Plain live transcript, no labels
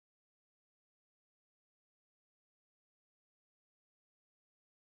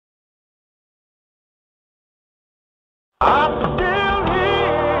I'm still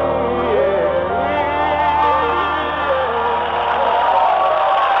here.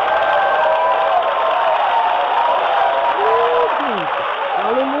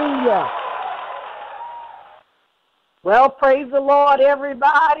 Hallelujah. Well, praise the Lord,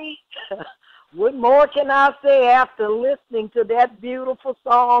 everybody. What more can I say after listening to that beautiful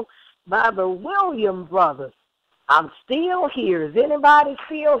song by the Williams Brothers? I'm still here. Is anybody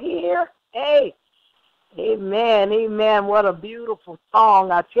still here? Hey, amen, amen. What a beautiful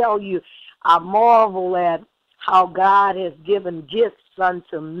song. I tell you, I marvel at how God has given gifts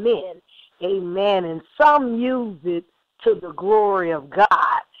unto men. Amen. And some use it to the glory of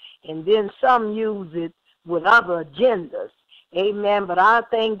God, and then some use it with other agendas. Amen. But I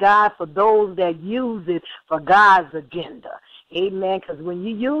thank God for those that use it for God's agenda. Amen. Because when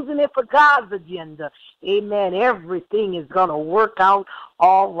you're using it for God's agenda, amen, everything is going to work out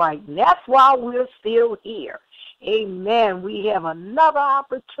all right. And that's why we're still here. Amen. We have another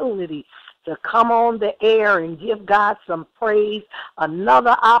opportunity to come on the air and give God some praise,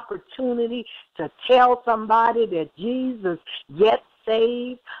 another opportunity to tell somebody that Jesus yet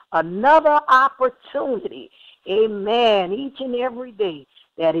saves, another opportunity, amen, each and every day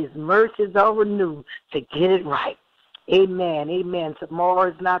that his mercies are renewed to get it right. Amen, amen. Tomorrow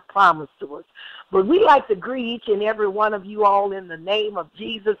is not promised to us. But we like to greet each and every one of you all in the name of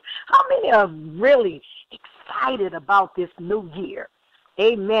Jesus. How many are really excited about this new year?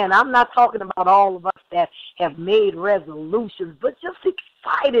 Amen. I'm not talking about all of us that have made resolutions, but just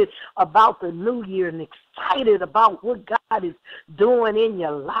excited about the new year and excited about what God is doing in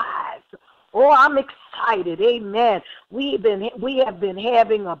your lives. Oh, I'm excited. Amen. We have been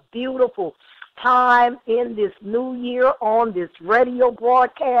having a beautiful time in this new year on this radio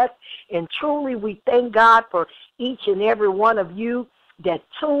broadcast, and truly we thank God for each and every one of you that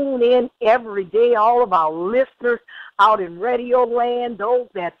tune in every day, all of our listeners out in radio land, those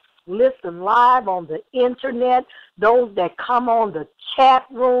that listen live on the internet, those that come on the chat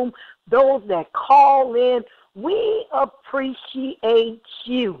room, those that call in. We appreciate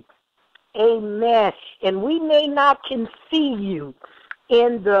you. Amen. And we may not can see you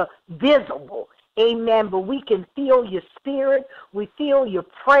in the visible, amen, but we can feel your spirit, we feel your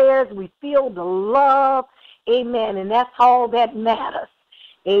prayers, we feel the love, amen, and that's all that matters,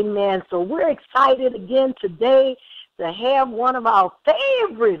 amen. So we're excited again today to have one of our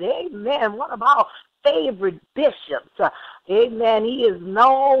favorite, amen, one of our favorite bishops, amen. He is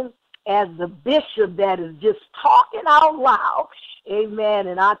known as the bishop that is just talking out loud, amen,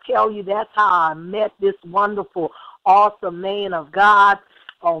 and I tell you, that's how I met this wonderful, awesome man of God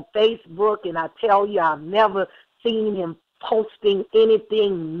on Facebook, and I tell you, I've never seen him posting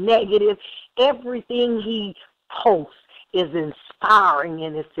anything negative. Everything he posts is inspiring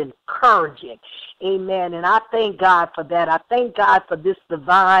and it's encouraging. Amen. And I thank God for that. I thank God for this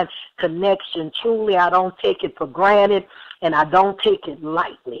divine connection. Truly, I don't take it for granted, and I don't take it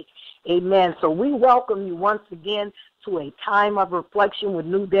lightly. Amen. So we welcome you once again to a time of reflection with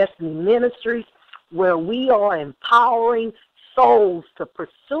New Destiny Ministries, where we are empowering souls to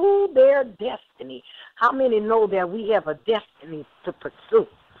pursue their destiny. How many know that we have a destiny to pursue?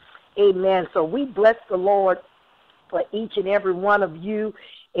 Amen. So we bless the Lord for each and every one of you.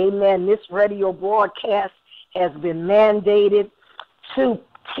 Amen. This radio broadcast has been mandated to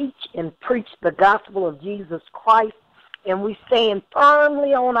teach and preach the gospel of Jesus Christ, and we stand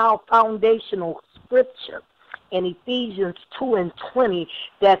firmly on our foundational scripture in Ephesians 2:20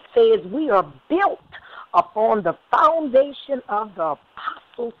 that says we are built upon the foundation of the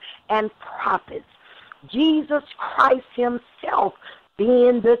apostles and prophets, Jesus Christ himself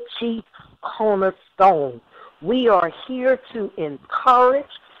being the chief cornerstone. We are here to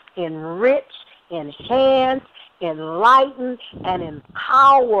encourage, enrich, enhance, enlighten, and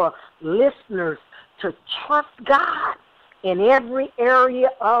empower listeners to trust God in every area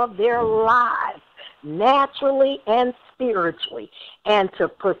of their lives, naturally and spiritually, and to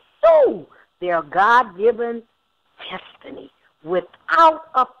pursue their God-given destiny without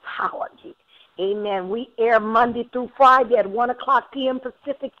apology. Amen. We air Monday through Friday at 1 o'clock p.m.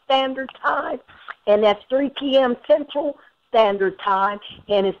 Pacific Standard Time, and that's 3 p.m. Central Standard Time,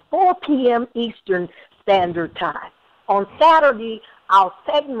 and it's 4 p.m. Eastern Standard Time. On Saturday, our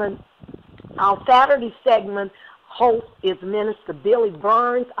Saturday segment host is Minister Billy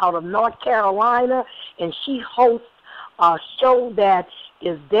Burns out of North Carolina, and she hosts a show that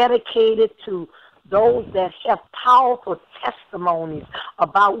is dedicated to those that have powerful testimonies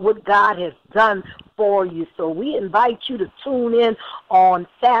about what God has done for you. So we invite you to tune in on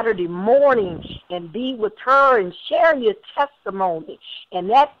Saturday morning and be with her and share your testimony. And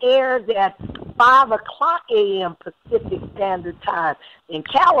that airs at 5 o'clock a.m. Pacific Standard Time. In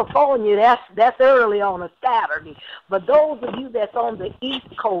California, that's early on a Saturday. But those of you that's on the East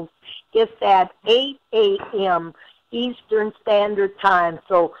Coast, it's at 8 a.m. Eastern Standard Time.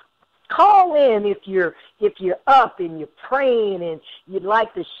 So call in if you're up and you're praying and you'd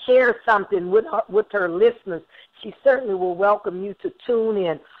like to share something with her listeners. She certainly will welcome you to tune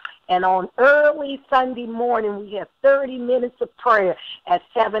in. And on early Sunday morning, we have 30 minutes of prayer at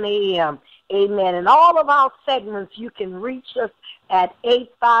 7 a.m. Amen. And all of our segments, you can reach us at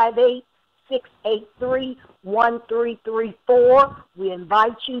 858-683-1334. We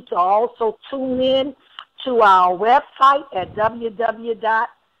invite you to also tune in to our website at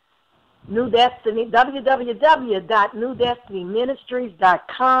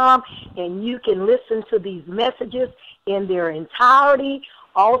www.newdestinyministries.com, and you can listen to these messages in their entirety.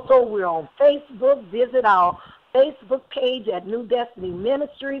 Also, we're on Facebook. Visit our Facebook page at New Destiny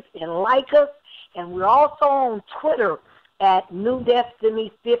Ministries and like us. And we're also on Twitter at New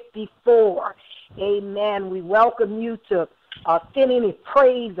Destiny 54. Amen. We welcome you to send any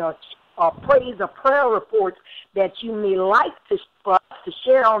praise or prayer reports that you may like for us to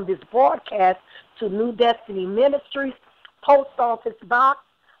share on this broadcast to New Destiny Ministries, Post Office Box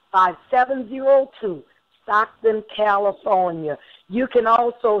 5702, Stockton, California. You can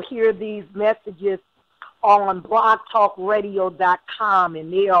also hear these messages on blogtalkradio.com,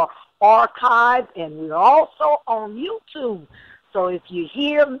 and they are archived, and we're also on YouTube. So if you're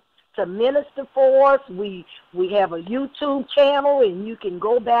here to minister for us, we have a YouTube channel, and you can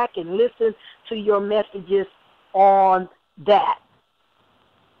go back and listen to your messages on that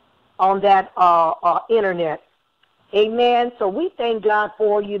internet. Amen. So we thank God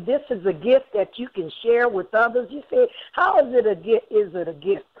for you. This is a gift that you can share with others. You say, how is it a gift? Is it a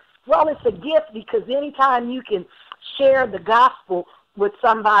gift? Well, it's a gift because anytime you can share the gospel with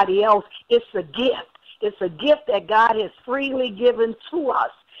somebody else, it's a gift. It's a gift that God has freely given to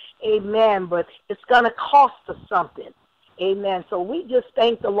us. Amen. But it's going to cost us something. Amen. So we just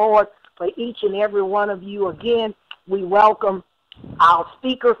thank the Lord for each and every one of you. Again, we welcome our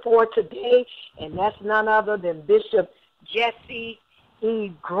speaker for today, and that's none other than Bishop Jesse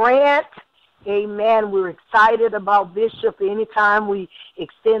E. Grant. Amen. We're excited about Bishop. Anytime we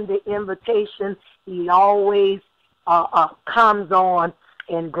extend the invitation, he always comes on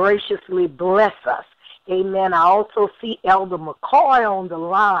and graciously bless us. Amen. I also see Elder McCoy on the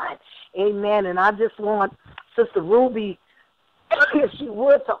line. Amen. And I just want Sister Ruby, if she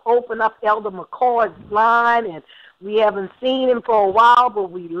would, to open up Elder McCoy's line. And we haven't seen him for a while, but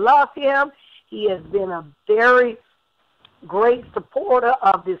we love him. He has been a very great supporter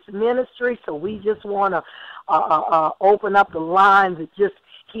of this ministry, so we just want to open up the lines and just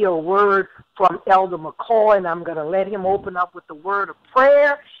hear a word from Elder McCoy, and I'm going to let him open up with the word of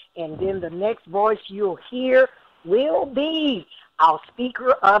prayer, and then the next voice you'll hear will be our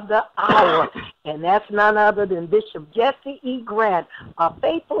speaker of the hour, and that's none other than Bishop Jesse E. Grant, a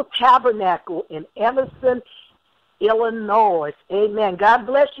Faithful Tabernacle in Evanston, Illinois. Amen. God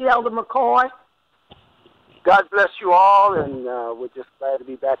bless you, Elder McCoy. God bless you all, and we're just glad to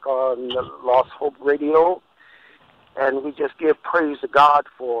be back on Lost Hope Radio. And we just give praise to God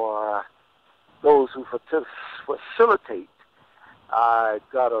for those who facilitate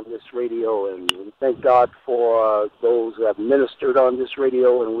God on this radio. And we thank God for those who have ministered on this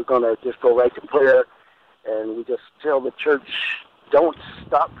radio. And we're going to just go right to prayer. And we just tell the church, don't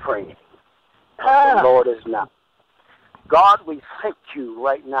stop praying. The Lord is now. God, we thank you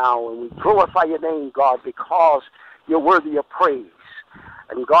right now, and we glorify your name, God, because you're worthy of praise.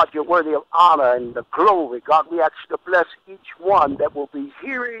 And, God, you're worthy of honor and the glory. God, we ask you to bless each one that will be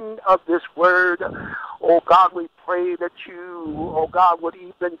hearing of this word. Oh, God, we pray that you, oh, God, would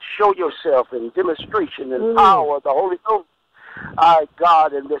even show yourself in demonstration and power of the Holy Ghost.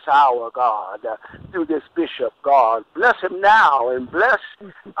 God, in this hour, God, through this bishop, God, bless him now and bless,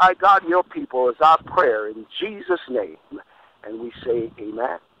 God, your people is our prayer in Jesus' name. And we say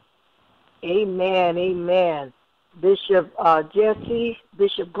amen. Amen, amen. Bishop Jesse,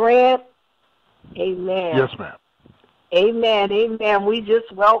 Bishop Grant, amen. Yes, ma'am. Amen, amen. We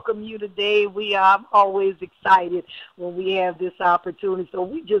just welcome you today. We are always excited when we have this opportunity. So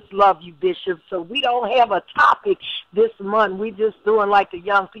we just love you, Bishop. So we don't have a topic this month. We just doing like the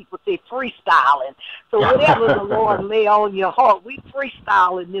young people say, freestyling. So whatever the Lord lay on your heart, we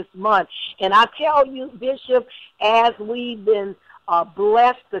freestyling this month. And I tell you, Bishop, as we've been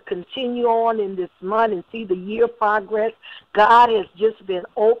blessed to continue on in this month and see the year progress. God has just been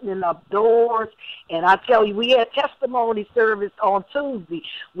opening up doors. And I tell you, we had testimony service on Tuesday.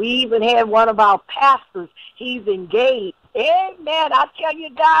 We even had one of our pastors. He's engaged. Amen. I tell you,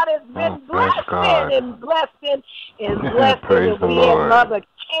 God has been blessing and blessing and blessing. Praise And the we Lord. had Mother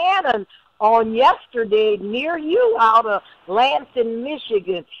Cannon on yesterday near you out of Lansing,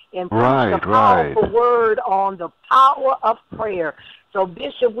 Michigan, and preached a powerful word on the power of prayer. So,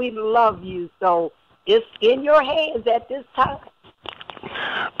 Bishop, we love you. So it's in your hands at this time.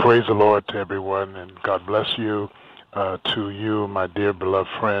 Praise the Lord to everyone, and God bless you. To you, my dear beloved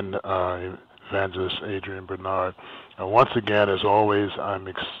friend, Evangelist Adrian Bernard. Once again, as always, I'm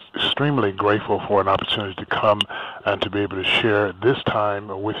extremely grateful for an opportunity to come and to be able to share this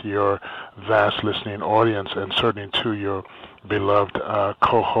time with your vast listening audience, and certainly to your beloved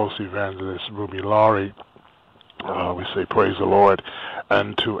co-host, Evangelist Ruby Laurie. We say praise the Lord.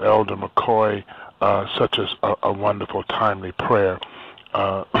 And to Elder McCoy, such as a wonderful, timely prayer.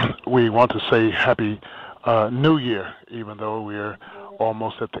 We want to say Happy New Year, even though we're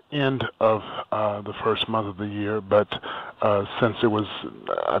almost at the end of the first month of the year. But since it was,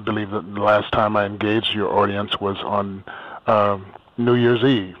 I believe that the last time I engaged your audience was on New Year's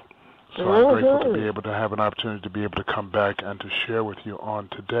Eve. So I'm grateful to be able to have an opportunity to be able to come back and to share with you on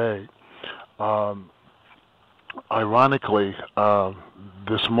today. Ironically,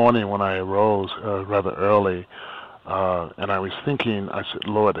 this morning when I arose rather early, and I was thinking, I said,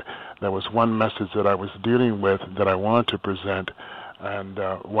 Lord, there was one message that I was dealing with that I wanted to present, and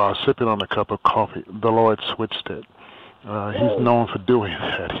while sipping on a cup of coffee, the Lord switched it. He's known for doing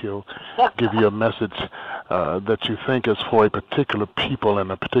that. He'll give you a message that you think is for a particular people in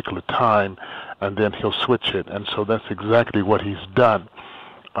a particular time, and then he'll switch it. And so that's exactly what he's done.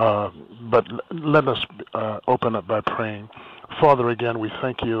 But let us open up by praying. Father, again, we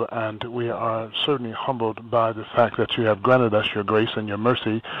thank you, and we are certainly humbled by the fact that you have granted us your grace and your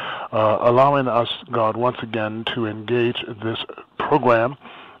mercy, allowing us, God, once again to engage this program.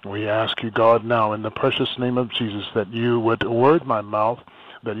 We ask you, God, now in the precious name of Jesus, that you would word my mouth,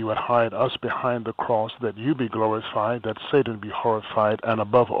 that you would hide us behind the cross, that you be glorified, that Satan be horrified, and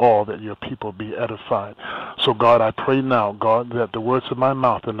above all, that your people be edified. So, God, I pray now, God, that the words of my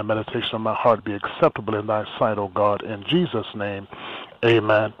mouth and the meditation of my heart be acceptable in thy sight, O God. In Jesus' name,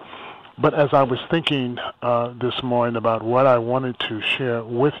 amen. But as I was thinking this morning about what I wanted to share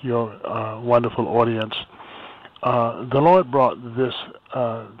with your wonderful audience, the Lord brought this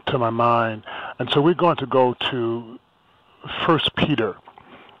to my mind. And so we're going to go to 1 Peter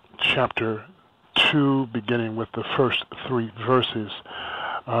chapter 2, beginning with the first 3 verses.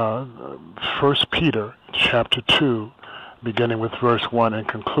 1 Peter chapter 2, beginning with verse 1 and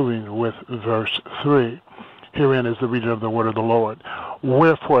concluding with verse 3. Herein is the reading of the word of the Lord.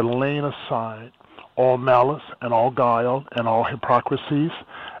 Wherefore, laying aside all malice and all guile and all hypocrisies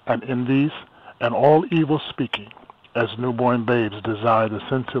and envies and all evil speaking, as newborn babes desire the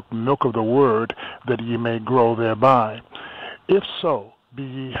sensitive milk of the word, that ye may grow thereby. If so, be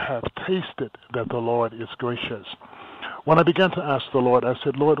ye have tasted that the Lord is gracious. When I began to ask the Lord, I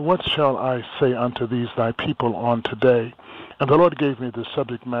said, Lord, what shall I say unto these thy people on today? And the Lord gave me the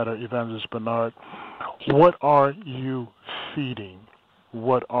subject matter, Evangelist Bernard. What are you feeding?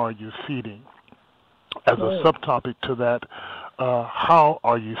 What are you feeding? As a subtopic to that, how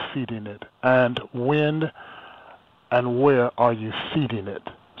are you feeding it? And when and where are you feeding it?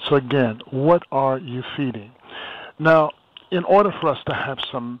 So again, what are you feeding? Now, in order for us to have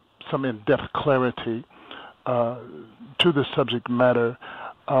some in-depth clarity to the subject matter,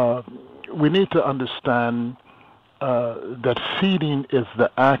 we need to understand that feeding is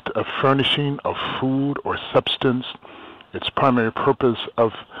the act of furnishing of food or substance. Its primary purpose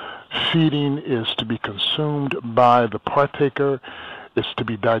of feeding is to be consumed by the partaker, is to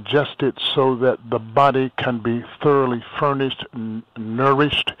be digested so that the body can be thoroughly furnished,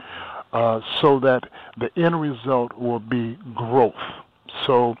 nourished, so that the end result will be growth.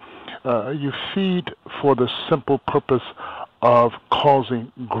 So you feed for the simple purpose of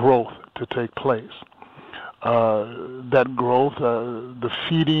causing growth to take place. That growth, the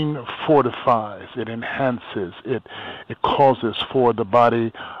feeding fortifies, it enhances, it causes for the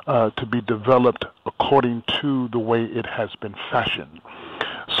body to be developed according to the way it has been fashioned.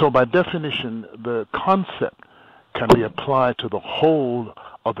 So by definition, the concept can be applied to the whole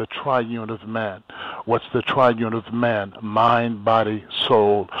of the triune of man. What's the triune of man? Mind, body,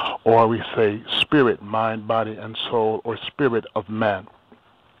 soul, or we say spirit, mind, body, and soul, or spirit of man.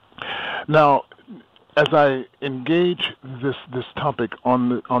 Now, as I engage this topic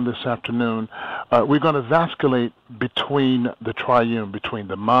on this afternoon, we're going to vasculate between the triune, between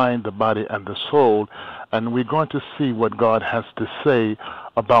the mind, the body, and the soul, and we're going to see what God has to say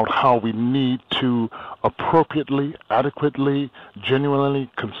about how we need to appropriately, adequately,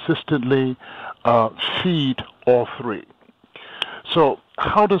 genuinely, consistently feed all three. So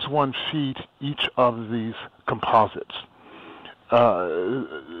how does one feed each of these composites?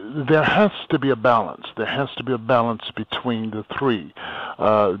 There has to be a balance. There has to be a balance between the three.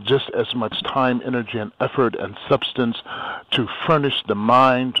 Just as much time, energy, and effort and substance to furnish the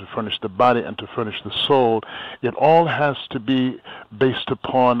mind, to furnish the body, and to furnish the soul, it all has to be based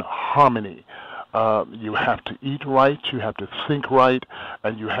upon harmony. You have to eat right, you have to think right,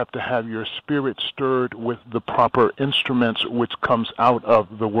 and you have to have your spirit stirred with the proper instruments which comes out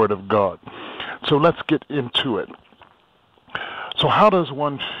of the Word of God. So let's get into it. So how does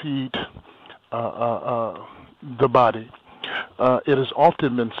one feed the body? It has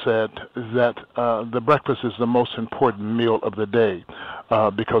often been said that the breakfast is the most important meal of the day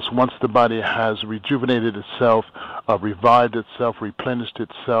because once the body has rejuvenated itself, revived itself, replenished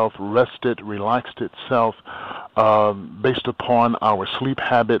itself, rested, relaxed itself, based upon our sleep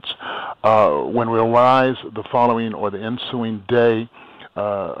habits, when we arise the following or the ensuing day,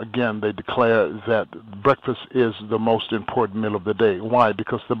 again, they declare that breakfast is the most important meal of the day. Why?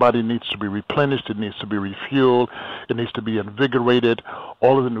 Because the body needs to be replenished, it needs to be refueled, it needs to be invigorated.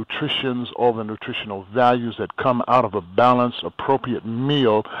 All of the all the nutritional values that come out of a balanced, appropriate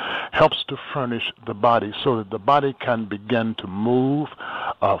meal helps to furnish the body so that the body can begin to move,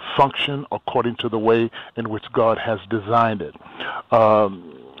 function according to the way in which God has designed it.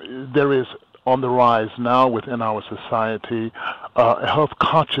 There is on the rise now within our society, a health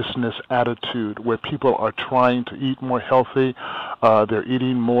consciousness attitude where people are trying to eat more healthy. They're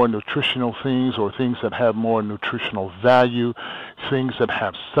eating more nutritional things or things that have more nutritional value, things that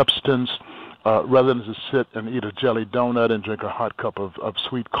have substance. Rather than to sit and eat a jelly donut and drink a hot cup of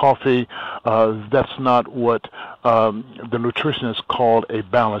sweet coffee, that's not what the nutritionists call a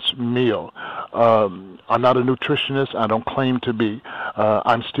balanced meal. I'm not a nutritionist. I don't claim to be.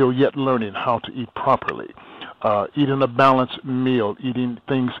 I'm still yet learning how to eat properly. Eating a balanced meal, eating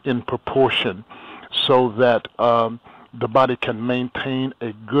things in proportion so that the body can maintain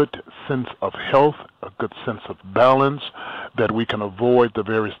a good sense of health, a good sense of balance, that we can avoid the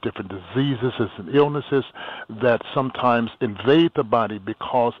various different diseases and illnesses that sometimes invade the body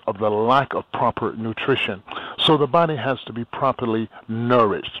because of the lack of proper nutrition. So the body has to be properly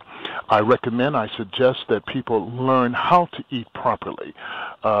nourished. I suggest that people learn how to eat properly.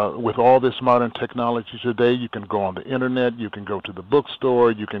 With all this modern technology today, you can go on the internet, you can go to the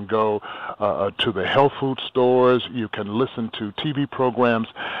bookstore, you can go to the health food stores, you can listen to TV programs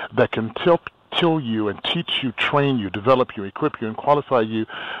that can tell you and teach you, train you, develop you, equip you, and qualify you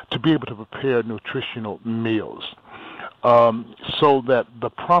to be able to prepare nutritional meals. So that the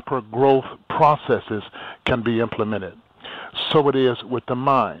proper growth processes can be implemented. So it is with the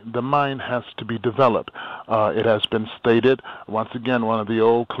mind. The mind has to be developed. It has been stated, once again, one of the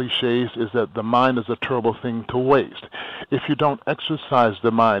old cliches is that the mind is a terrible thing to waste. If you don't exercise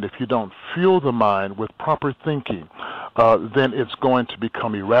the mind, if you don't fuel the mind with proper thinking, then it's going to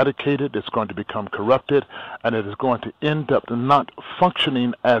become eradicated, it's going to become corrupted, and it is going to end up not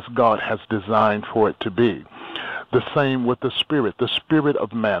functioning as God has designed for it to be. The same with the spirit. The spirit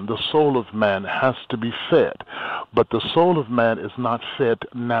of man, the soul of man has to be fed. But the soul of man is not fed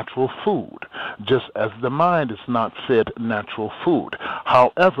natural food, just as the mind is not fed natural food.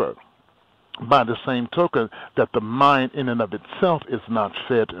 However, by the same token, that the mind in and of itself is not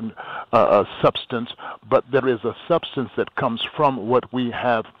fed a substance, but there is a substance that comes from what we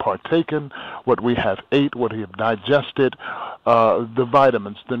have partaken, what we have ate, what we have digested, the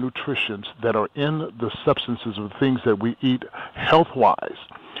vitamins, the nutritions that are in the substances of things that we eat health-wise.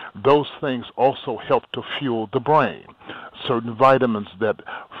 Those things also help to fuel the brain. Certain vitamins that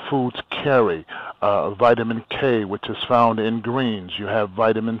foods carry, vitamin K, which is found in greens. You have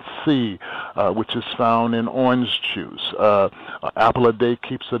vitamin C, which is found in orange juice. Apple a day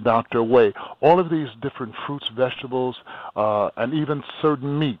keeps the doctor away. All of these different fruits, vegetables, and even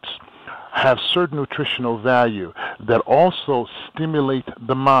certain meats have certain nutritional value that also stimulate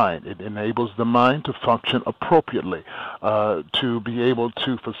the mind. It enables the mind to function appropriately, to be able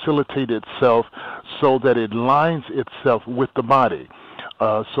to facilitate itself so that it lines itself with the body,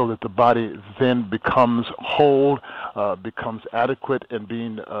 so that the body then becomes whole, becomes adequate, and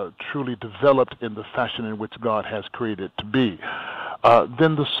being truly developed in the fashion in which God has created it to be.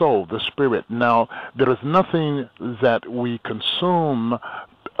 Then the soul, the spirit. Now, there is nothing that we consume,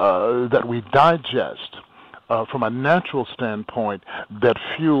 that we digest, from a natural standpoint that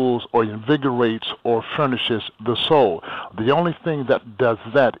fuels or invigorates or furnishes the soul. The only thing that does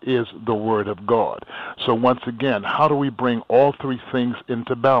that is the Word of God. So once again, how do we bring all three things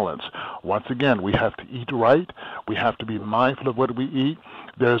into balance? Once again, we have to eat right. We have to be mindful of what we eat.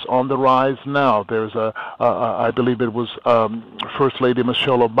 There's on the rise now. There's I believe it was First Lady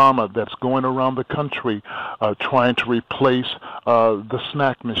Michelle Obama that's going around the country trying to replace the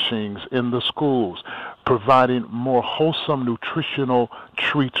snack machines in the schools, providing more wholesome nutritional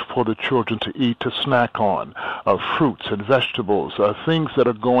treats for the children to eat, to snack on, fruits and vegetables, things that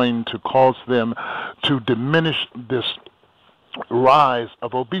are going to cause them to diminish this rise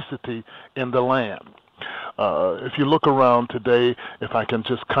of obesity in the land. If you look around today, if I can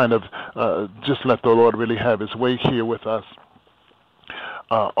just kind of just let the Lord really have his way here with us,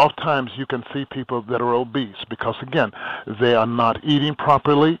 oftentimes you can see people that are obese because, again, they are not eating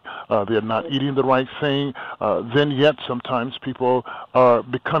properly, they're not eating the right thing, then yet sometimes people are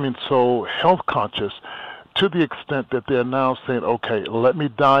becoming so health conscious to the extent that they're now saying, okay, let me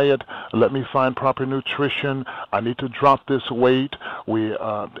diet, let me find proper nutrition, I need to drop this weight. We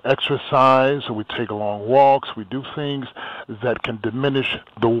exercise, we take long walks, we do things that can diminish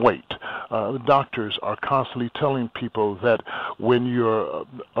the weight. The doctors are constantly telling people that when you're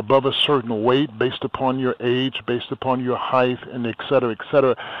above a certain weight, based upon your age, based upon your height, and et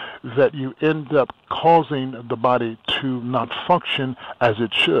cetera, that you end up causing the body to not function as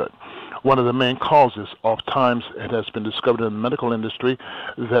it should. One of the main causes, oftentimes it has been discovered in the medical industry,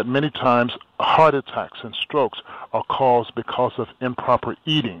 that many times heart attacks and strokes are caused because of improper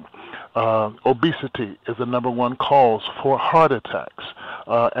eating. Obesity is the number one cause for heart attacks,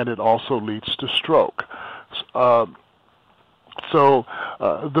 and it also leads to stroke. So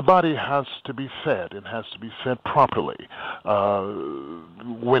the body has to be fed and has to be fed properly.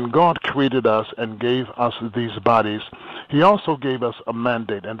 When God created us and gave us these bodies, he also gave us a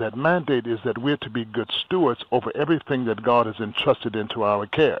mandate, and that mandate is that we're to be good stewards over everything that God has entrusted into our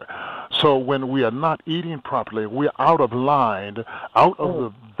care. So when we are not eating properly, we're out of line, out of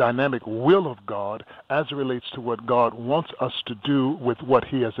the dynamic will of God as it relates to what God wants us to do with what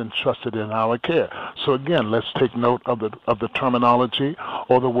he has entrusted in our care. So again, let's take note of the terminology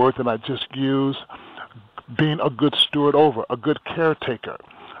or the word that I just used, being a good steward over, a good caretaker.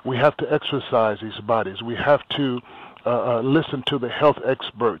 We have to exercise these bodies. We have to listen to the health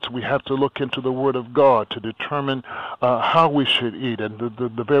experts. We have to look into the Word of God to determine how we should eat and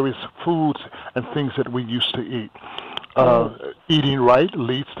the various foods and things that we used to eat. Eating right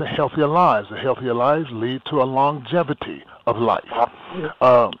leads to healthier lives. The healthier lives lead to a longevity of life.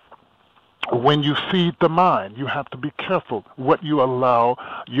 When you feed the mind, you have to be careful what you allow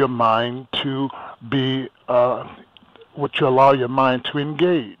your mind to be, what you allow your mind to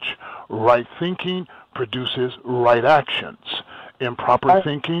engage. Right thinking produces right actions. Improper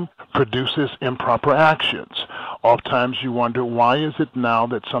thinking produces improper actions. Oftentimes you wonder, why is it now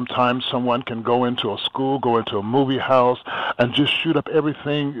that sometimes someone can go into a school, go into a movie house, and just shoot up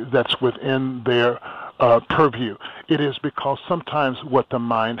everything that's within their purview? It is because sometimes what the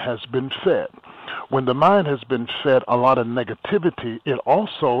mind has been fed. When the mind has been fed a lot of negativity, it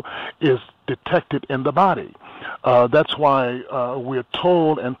also is detected in the body. That's why we're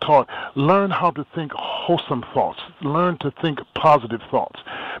told and taught, learn how to think wholesome thoughts, learn to think positive thoughts,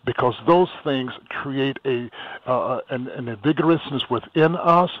 because those things create an invigorousness within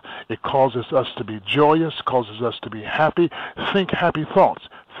us. It causes us to be joyous, causes us to be happy. Think happy thoughts,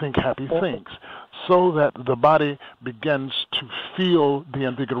 think happy things, so that the body begins to feel the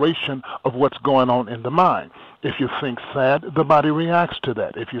invigoration of what's going on in the mind. If you think sad, the body reacts to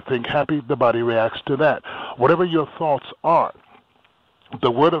that. If you think happy, the body reacts to that. Whatever your thoughts are, the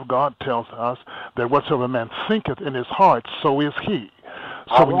Word of God tells us that whatsoever man thinketh in his heart, so is he.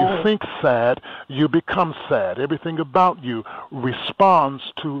 So when you think sad, you become sad. Everything about you responds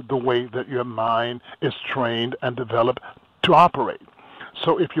to the way that your mind is trained and developed to operate.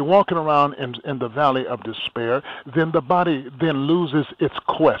 So if you're walking around in the valley of despair, then the body then loses its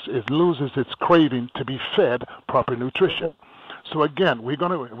quest. It loses its craving to be fed proper nutrition. So again, we're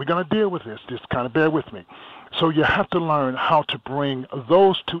gonna deal with this. Just kind of bear with me. So you have to learn how to bring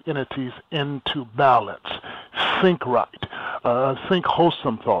those two entities into balance. Think right. Think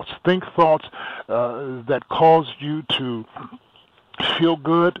wholesome thoughts. Think thoughts that cause you to feel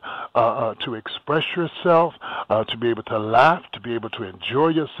good, to express yourself, to be able to laugh, to be able to enjoy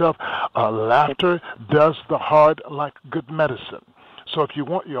yourself. Laughter does the heart like good medicine. So if you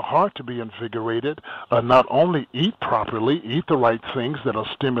want your heart to be invigorated, not only eat properly, eat the right things that will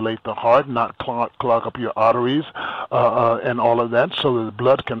stimulate the heart, not clog up your arteries, and all of that, so that the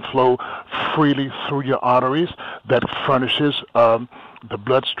blood can flow freely through your arteries. That furnishes the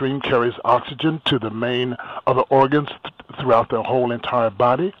bloodstream, carries oxygen to the main other organs throughout the whole entire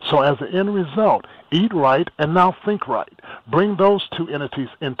body. So as an end result, eat right and now think right. Bring those two entities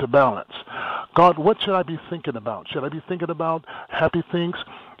into balance. God, what should I be thinking about? Should I be thinking about happy things?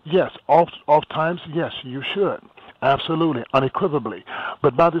 Yes, oft times, yes, you should. Absolutely, unequivocally.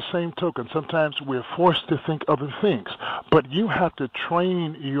 But by the same token, sometimes we're forced to think other things. But you have to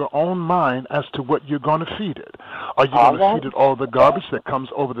train your own mind as to what you're going to feed it. Are you going to feed it all the garbage that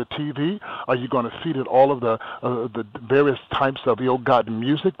comes over the TV? Are you going to feed it all of the various types of ill-gotten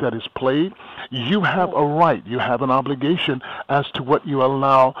music that is played? You have a right, you have an obligation as to what you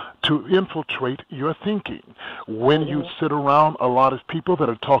allow to infiltrate your thinking. When you sit around a lot of people that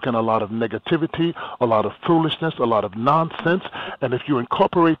are talking a lot of negativity, a lot of foolishness, a lot of nonsense, and if you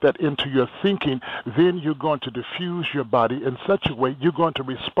incorporate that into your thinking, then you're going to diffuse your body in such a way you're going to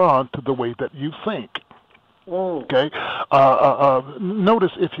respond to the way that you think. Okay?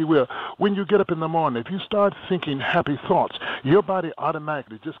 Notice, if you will, when you get up in the morning, if you start thinking happy thoughts, your body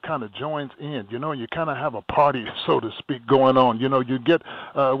automatically just kind of joins in, you know, and you kind of have a party, so to speak, going on. You know, you get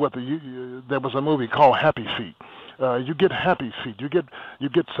there was a movie called Happy Feet. You get happy feet. You get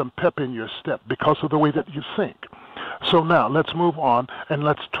some pep in your step because of the way that you think. So now let's move on and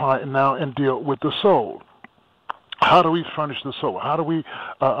let's try now and deal with the soul. How do we furnish the soul? How do we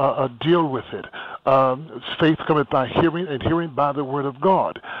deal with it? Faith cometh by hearing, and hearing by the word of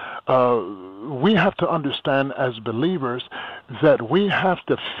God. We have to understand as believers that we have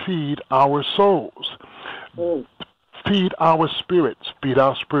to feed our souls. Feed our spirits. Feed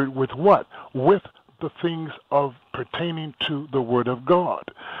our spirit with what? With the things of pertaining to the word of God.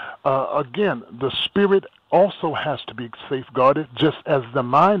 Again, the spirit also has to be safeguarded, just as the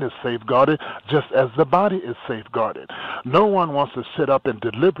mind is safeguarded, just as the body is safeguarded. No one wants to sit up and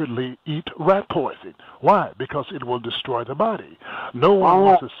deliberately eat rat poison. Why? Because it will destroy the body. No one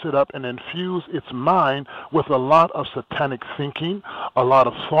wants to sit up and infuse its mind with a lot of satanic thinking, a lot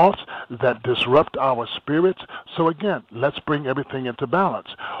of thoughts that disrupt our spirits. So again, let's bring everything into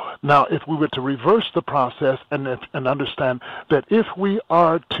balance. Now, if we were to reverse the process and understand that if we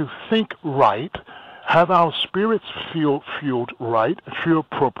are to think right, have our spirits fueled right, fueled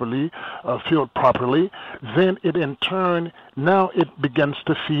properly, then it in turn, now it begins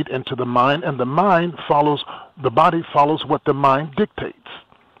to feed into the mind, and the body follows what the mind dictates.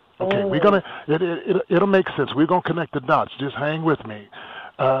 Okay, it'll make sense. We're gonna connect the dots. Just hang with me.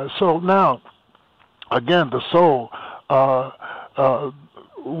 So now, again, the soul.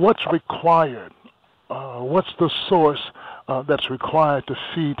 What's required? What's the source that's required to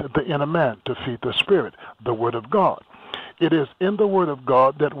feed the inner man, to feed the spirit? The Word of God. It is in the Word of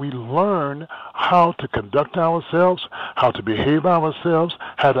God that we learn how to conduct ourselves, how to behave ourselves,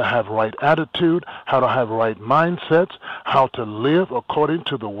 how to have right attitude, how to have right mindsets, how to live according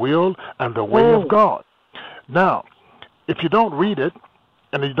to the will and the way of God. Now, if you don't read it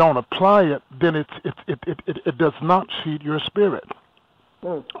and you don't apply it, then it does not feed your spirit.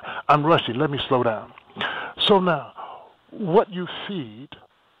 I'm rushing. Let me slow down. So now, what you feed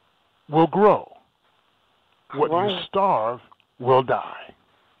will grow. What you starve will die.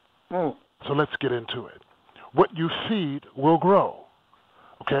 So let's get into it. What you feed will grow.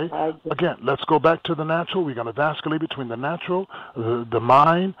 Okay? Again, let's go back to the natural. We're going to vasculate between the natural, the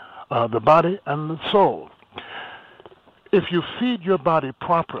mind, the body, and the soul. If you feed your body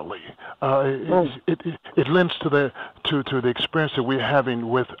properly, it lends to the experience that we're having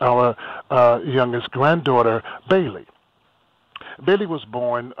with our youngest granddaughter, Bailey. Bailey was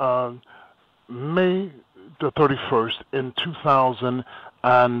born May the 31st in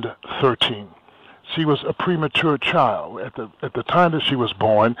 2013. She was a premature child. At the time that she was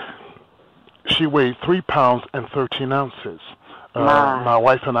born, she weighed 3 pounds and 13 ounces. My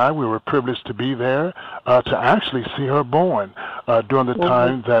wife and I, we were privileged to be there to actually see her born. During the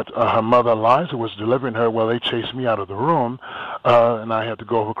time that her mother, Liza, was delivering her, well, they chased me out of the room, and I had to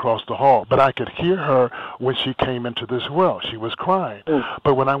go across the hall. But I could hear her when she came into this world. She was crying.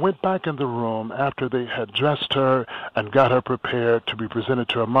 But when I went back in the room after they had dressed her and got her prepared to be presented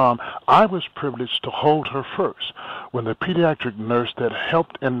to her mom, I was privileged to hold her first. When the pediatric nurse that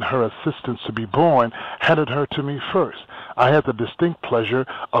helped in her assistance to be born handed her to me first, I had the distinct pleasure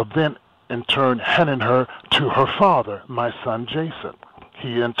of then, in turn, handing her to her father, my son Jason.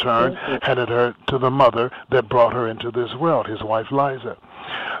 He, in turn, handed her to the mother that brought her into this world, his wife Liza.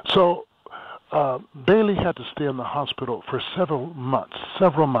 So Bailey had to stay in the hospital for several months.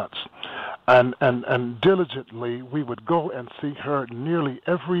 And diligently we would go and see her nearly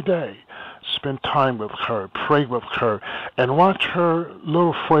every day spend time with her, pray with her, and watch her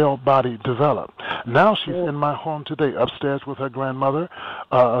little frail body develop. Now she's in my home today, upstairs with her grandmother,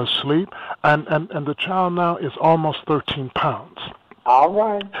 asleep, and the child now is almost 13 pounds. All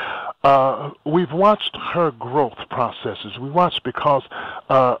right. We've watched her growth processes. We watched because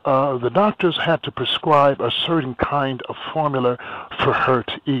the doctors had to prescribe a certain kind of formula for her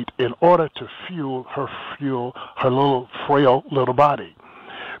to eat in order to fuel her little frail little body.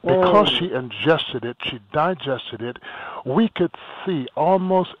 Because she ingested it, she digested it, we could see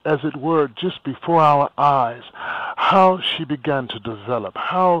almost as it were just before our eyes how she began to develop,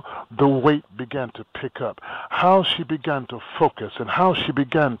 how the weight began to pick up, how she began to focus, and how she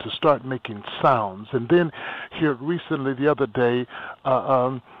began to start making sounds. And then here recently, the other day,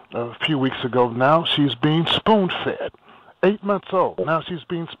 a few weeks ago now, she's being spoon-fed. 8 months old. Now she's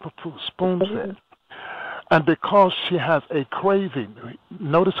being spoon-fed. And because she has a craving,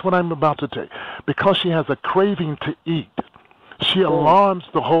 notice what I'm about to tell you, because she has a craving to eat, she alarms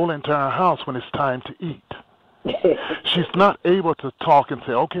the whole entire house when it's time to eat. She's not able to talk and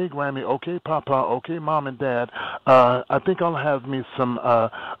say, okay, Grammy, okay, Papa, okay, Mom and Dad, I think I'll have me some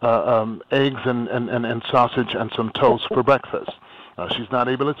eggs and sausage and some toast for breakfast. She's not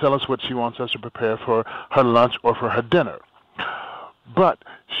able to tell us what she wants us to prepare for her lunch or for her dinner. But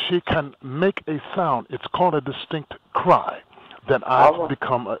she can make a sound. It's called a distinct cry that I've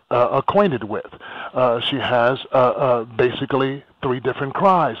become acquainted with. She has basically 3 different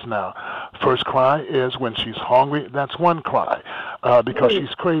cries now. First cry is when she's hungry. That's one cry because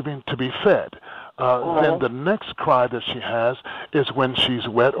she's craving to be fed. Then the next cry that she has is when she's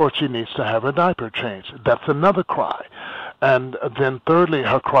wet or she needs to have her diaper changed. That's another cry. And then thirdly,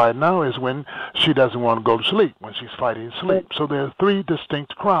 her cry now is when she doesn't want to go to sleep, when she's fighting sleep. So there are 3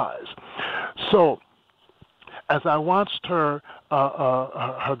 distinct cries. So as I watched her,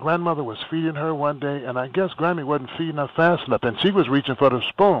 her grandmother was feeding her one day, and I guess Grammy wasn't feeding her fast enough, and she was reaching for the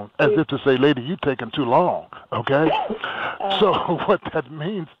spoon, as if to say, lady, you taking too long, okay? So what that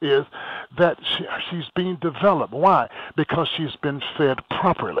means is that she's being developed. Why? Because she's been fed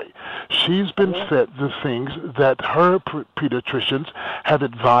properly. She's been fed the things that her pediatricians have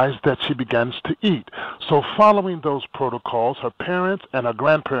advised that she begins to eat. So following those protocols, her parents and her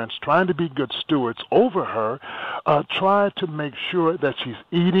grandparents, trying to be good stewards over her, try to make sure that she's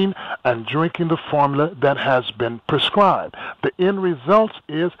eating and drinking the formula that has been prescribed. The end result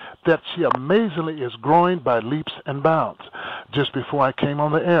is that she amazingly is growing by leaps and bounds. Just before I came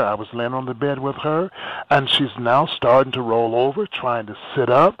on the air, I was laying on the bed with her, and she's now starting to roll over, trying to sit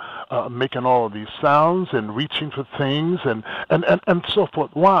up, making all of these sounds and reaching for things and so forth.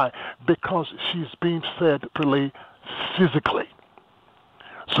 Why? Because she's being fed properly physically.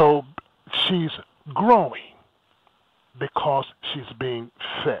 So she's growing because she's being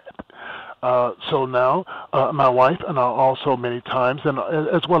fed. So now, my wife and I also many times, and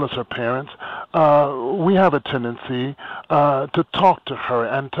as well as her parents, we have a tendency to talk to her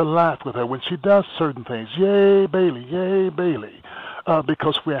and to laugh with her when she does certain things. Yay, Bailey, yay, Bailey.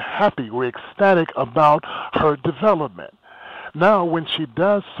 Because we're happy, we're ecstatic about her development. Now, when she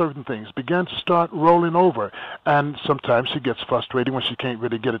does certain things, begin to start rolling over, and sometimes she gets frustrated when she can't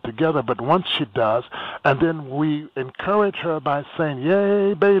really get it together, but once she does, and then we encourage her by saying,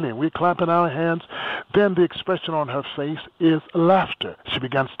 yay, Bailey, we're clapping our hands, then the expression on her face is laughter. She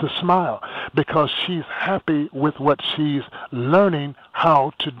begins to smile because she's happy with what she's learning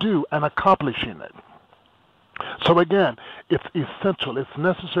how to do and accomplishing it. So again, it's essential, it's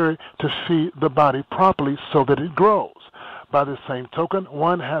necessary to feed the body properly so that it grows. By the same token,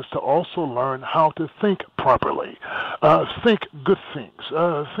 one has to also learn how to think properly. Think good things.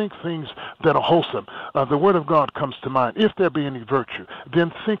 Think things that are wholesome. The Word of God comes to mind. If there be any virtue,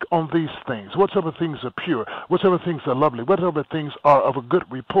 then think on these things. Whatsoever things are pure, whatsoever things are lovely, whatever things are of a good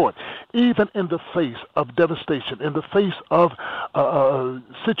report. Even in the face of devastation, in the face of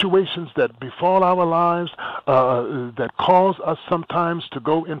situations that befall our lives, that cause us sometimes to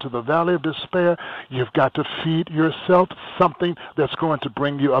go into the valley of despair, you've got to feed yourself something that's going to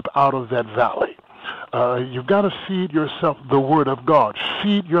bring you up out of that valley. You've got to feed yourself the Word of God.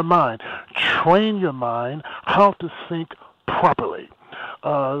 Feed your mind. Train your mind how to think properly.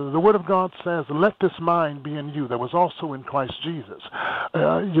 The Word of God says, let this mind be in you that was also in Christ Jesus.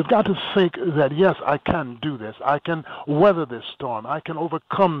 You've got to think that, yes, I can do this. I can weather this storm. I can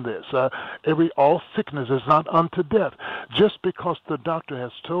overcome this. All sickness is not unto death. Just because the doctor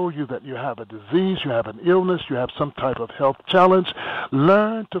has told you that you have a disease, you have an illness, you have some type of health challenge,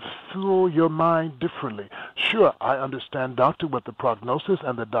 learn to fuel your mind differently. Sure, I understand, doctor, what the prognosis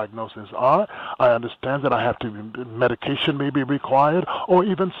and the diagnosis are. I understand that I have to, medication may be required, or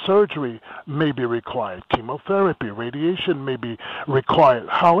even surgery may be required. Chemotherapy, radiation may be required.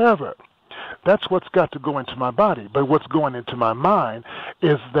 However, that's what's got to go into my body. But what's going into my mind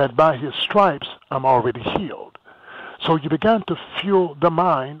is that by his stripes, I'm already healed. So you began to fuel the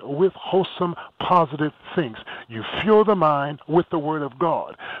mind with wholesome, positive things. You fuel the mind with the Word of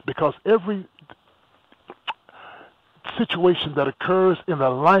God, because every situation that occurs in the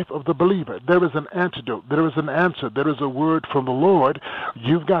life of the believer, there is an antidote, there is an answer, there is a word from the Lord.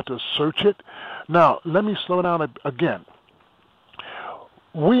 You've got to search it. Now, let me slow down again.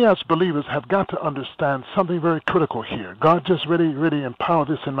 We as believers have got to understand something very critical here. God just really empowered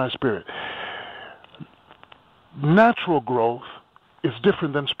this in my spirit. Natural growth is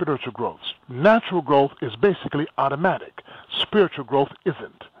different than spiritual growth. Natural growth is basically automatic. Spiritual growth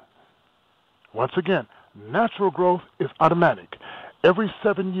isn't. Once again, natural growth is automatic. Every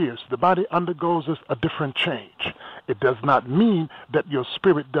 7 years, the body undergoes a different change. It does not mean that your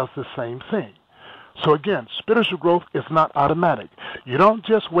spirit does the same thing. So again, spiritual growth is not automatic. You don't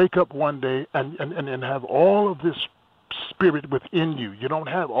just wake up one day and have all of this spirit within you. You don't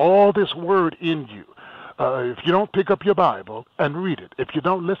have all this word in you. If you don't pick up your Bible and read it, if you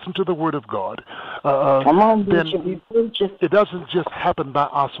don't listen to the Word of God, then it doesn't just happen by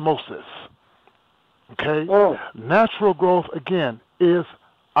osmosis. Okay? Natural growth, again, is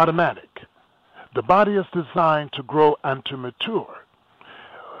automatic. The body is designed to grow and to mature.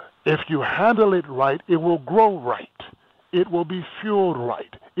 If you handle it right, it will grow right. It will be fueled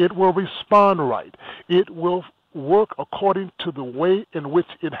right. It will respond right. It will work according to the way in which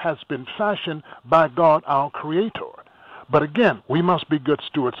it has been fashioned by God, our Creator. But again, we must be good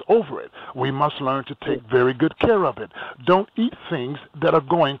stewards over it. We must learn to take very good care of it. Don't eat things that are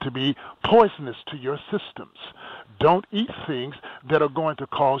going to be poisonous to your systems. Don't eat things that are going to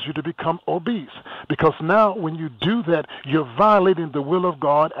cause you to become obese. Because now when you do that, you're violating the will of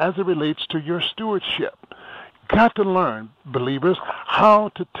God as it relates to your stewardship. Got to learn, believers, how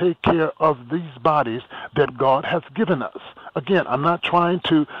to take care of these bodies that God has given us. Again, I'm not trying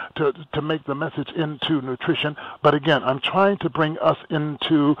to make the message into nutrition, but again, I'm trying to bring us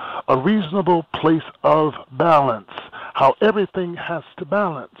into a reasonable place of balance, how everything has to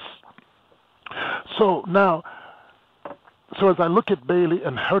balance. So now, as I look at Bailey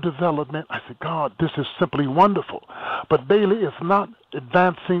and her development, I say, God, this is simply wonderful. But Bailey is not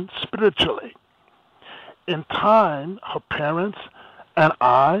advancing spiritually. In time, her parents and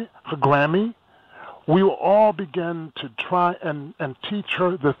I, her Grammy, we will all begin to try and teach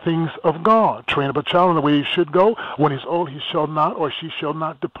her the things of God. Train up a child in the way he should go. When he's old, he shall not, or she shall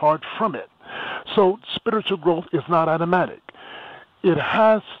not depart from it. So spiritual growth is not automatic. It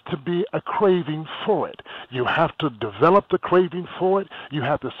has to be a craving for it. You have to develop the craving for it. You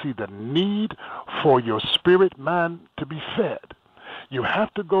have to see the need for your spirit man to be fed. You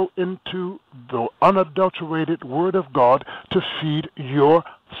have to go into the unadulterated Word of God to feed your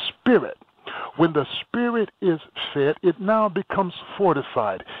spirit. When the spirit is fed, it now becomes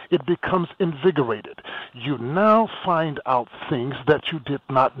fortified. It becomes invigorated. You now find out things that you did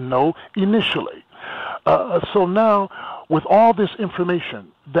not know initially. So now, with all this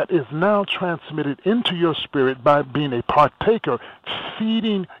information that is now transmitted into your spirit by being a partaker,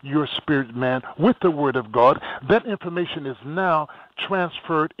 feeding your spirit man with the Word of God, that information is now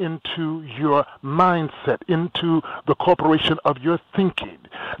transferred into your mindset, into the corporation of your thinking.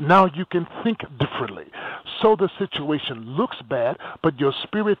 Now you can think differently. So the situation looks bad, but your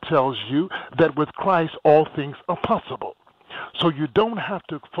spirit tells you that with Christ all things are possible. So you don't have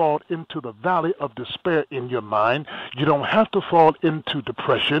to fall into the valley of despair in your mind. You don't have to fall into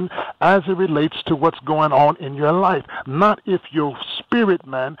depression as it relates to what's going on in your life. Not if your spirit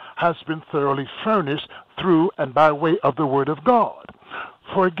man has been thoroughly furnished through and by way of the Word of God.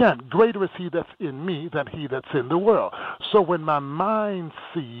 For again, greater is he that's in me than he that's in the world. So when my mind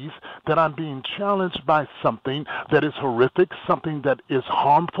sees that I'm being challenged by something that is horrific, something that is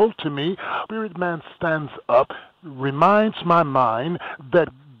harmful to me, spirit man stands up, reminds my mind that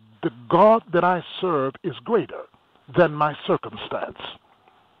the God that I serve is greater than my circumstance.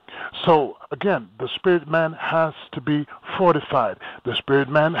 So, again, the spirit man has to be fortified. The spirit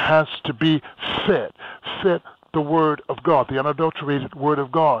man has to be fed the Word of God, the unadulterated Word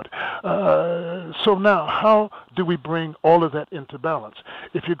of God. So now, how do we bring all of that into balance?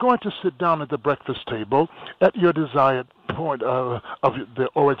 If you're going to sit down at the breakfast table at your desired point of the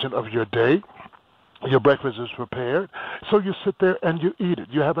origin of your day, your breakfast is prepared, so you sit there and you eat it.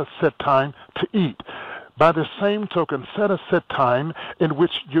 You have a set time to eat. By the same token, set a set time in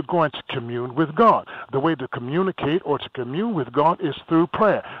which you're going to commune with God. The way to communicate or to commune with God is through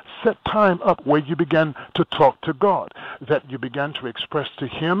prayer. set time up where you begin to talk to God, that you begin to express to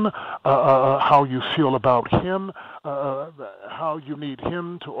Him how you feel about Him, how you need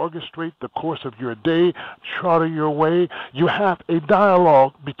Him to orchestrate the course of your day, charter your way. You have a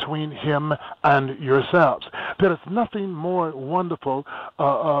dialogue between Him and yourselves. There is nothing more wonderful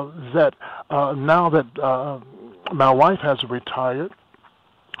that now that my wife has retired,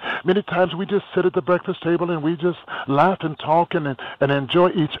 many times we just sit at the breakfast table and we just laugh and talk and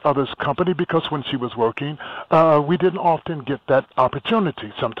enjoy each other's company, because when she was working, we didn't often get that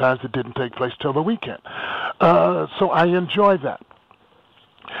opportunity. Sometimes it didn't take place till the weekend. So I enjoy that.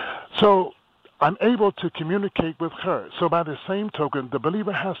 So I'm able to communicate with her. So by the same token, the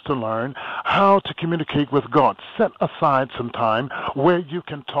believer has to learn how to communicate with God. Set aside some time where you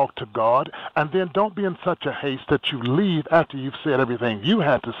can talk to God, and then don't be in such a haste that you leave after you've said everything you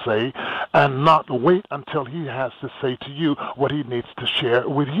had to say and not wait until He has to say to you what He needs to share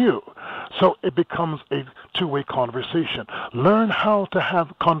with you. So it becomes a two-way conversation. Learn how to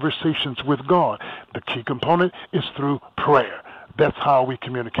have conversations with God. The key component is through prayer. That's how we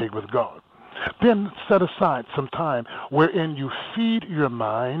communicate with God. Then set aside some time wherein you feed your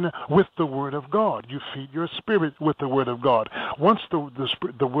mind with the Word of God. You feed your spirit with the Word of God. Once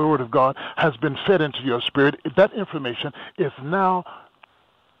the Word of God has been fed into your spirit, that information is now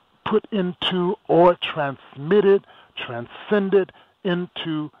put into or transcended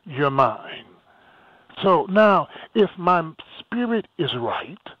into your mind. So now, if my spirit is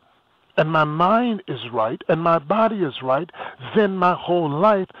right, and my mind is right, and my body is right, then my whole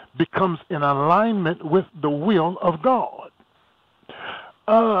life becomes in alignment with the will of God.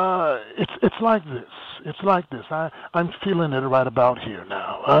 It's like this. It's like this. I'm feeling it right about here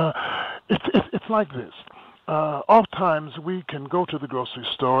now. It's like this. Oftentimes we can go to the grocery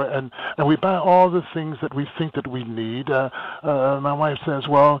store and we buy all the things that we think that we need. My wife says,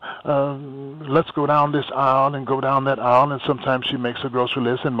 well, let's go down this aisle and go down that aisle, and sometimes she makes a grocery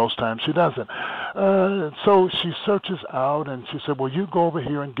list and most times she doesn't. So she searches out and she said, well, you go over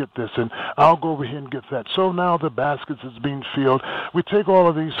here and get this, and I'll go over here and get that. So now the baskets is being filled. We take all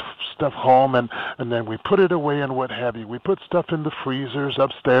of these stuff home and then we put it away and what have you. We put stuff in the freezers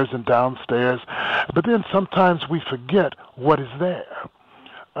upstairs and downstairs, but then sometimes we forget what is there.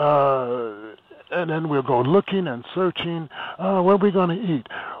 And then we'll go looking and searching. What are we going to eat?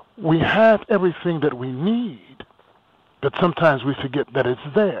 We have everything that we need, but sometimes we forget that it's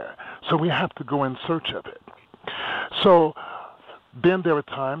there. So we have to go in search of it. So then there are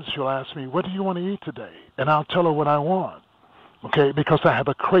times she'll ask me, what do you want to eat today? And I'll tell her what I want. Okay, because I have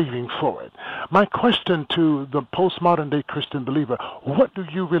a craving for it. My question to the postmodern day Christian believer, what do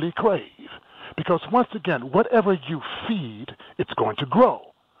you really crave? Because once again, whatever you feed, it's going to grow.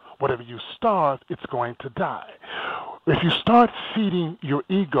 Whatever you starve, it's going to die. If you start feeding your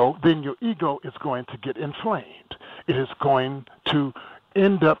ego, then your ego is going to get inflamed. It is going to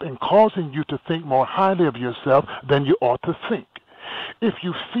end up in causing you to think more highly of yourself than you ought to think. If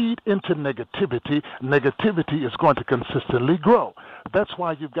you feed into negativity, negativity is going to consistently grow. That's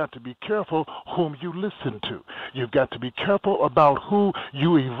why you've got to be careful whom you listen to. You've got to be careful about who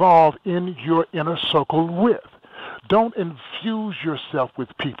you evolve in your inner circle with. Don't infuse yourself with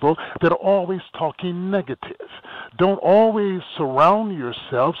people that are always talking negative. Don't always surround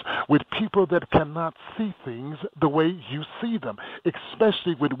yourselves with people that cannot see things the way you see them,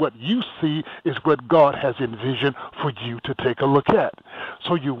 especially when what you see is what God has envisioned for you to take a look at.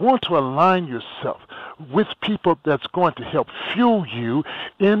 So you want to align yourself with people that's going to help fuel you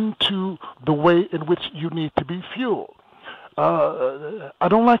into the way in which you need to be fueled. I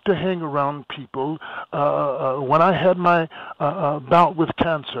don't like to hang around people. When I had my bout with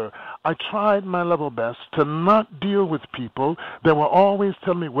cancer, I tried my level best to not deal with people that were always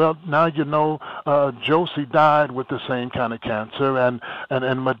telling me, well, now you know Josie died with the same kind of cancer, and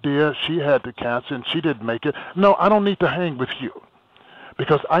my dear, she had the cancer and she didn't make it. No, I don't need to hang with you.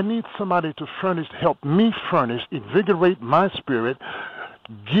 Because I need somebody to help me invigorate my spirit,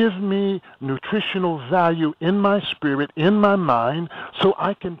 give me nutritional value in my spirit, in my mind, so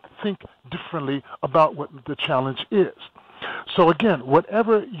I can think differently about what the challenge is. So again,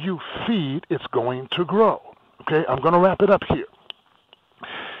 whatever you feed, it's going to grow. Okay, I'm going to wrap it up here.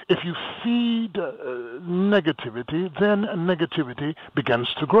 If you feed negativity, then negativity begins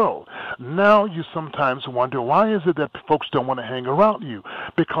to grow. Now you sometimes wonder, why is it that folks don't want to hang around you?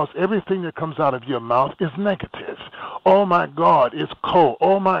 Because everything that comes out of your mouth is negative. Oh my God, it's cold.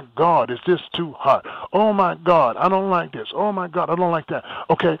 Oh my God, it's just too hot. Oh my God, I don't like this. Oh my God, I don't like that.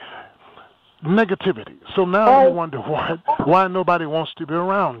 Okay, negativity. So now you wonder why nobody wants to be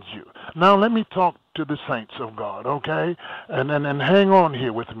around you. Now let me talk to the saints of God, okay? And hang on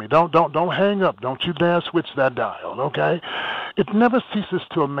here with me. Don't hang up. Don't you dare switch that dial, okay? It never ceases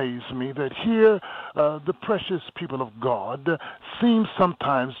to amaze me that here the precious people of God seem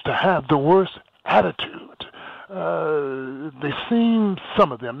sometimes to have the worst attitude. They seem,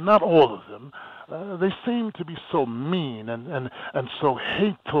 some of them, not all of them, they seem to be so mean and so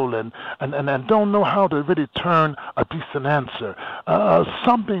hateful and don't know how to really turn a decent answer.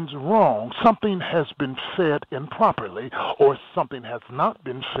 Something's wrong. Something has been fed improperly, or something has not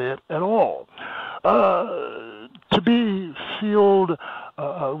been fed at all. To be filled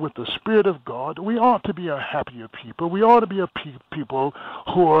with the Spirit of God, we ought to be a happier people. We ought to be a people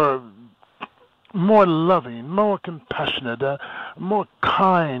who are more loving, more compassionate, more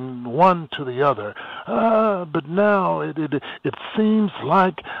kind one to the other. But now it seems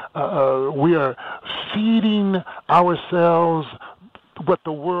like we are feeding ourselves what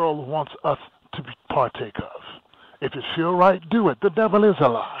the world wants us to partake of. If you feel right, do it. The devil is a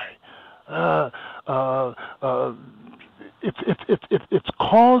lie. It's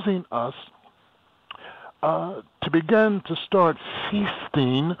causing us to begin to start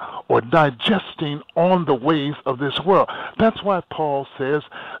feasting or digesting on the ways of this world. That's why Paul says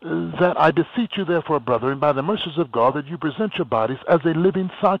that I beseech you therefore, brethren, by the mercies of God, that you present your bodies as a living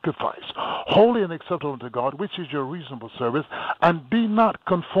sacrifice, holy and acceptable unto God, which is your reasonable service, and be not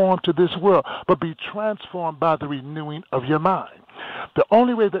conformed to this world, but be transformed by the renewing of your mind. The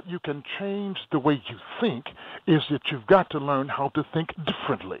only way that you can change the way you think is that you've got to learn how to think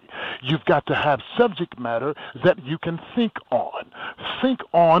differently. You've got to have subject matter that you can think on. Think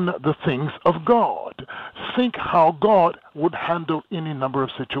on the things of God. Think how God would handle any number of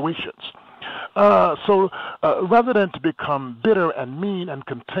situations. So rather than to become bitter and mean and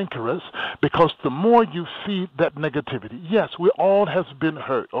cantankerous, because the more you feed that negativity, yes, we all have been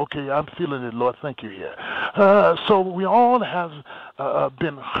hurt. Okay, I'm feeling it, Lord. Thank you here. So we all have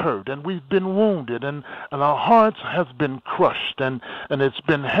been hurt, and we've been wounded, and our hearts have been crushed, and it's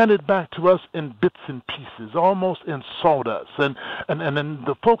been handed back to us in bits and pieces, almost in sawdust. And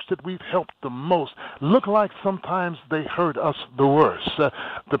the folks that we've helped the most look like sometimes they hurt us the worst.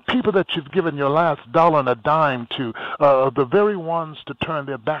 The people that you've given your last dollar and a dime to, the very ones to turn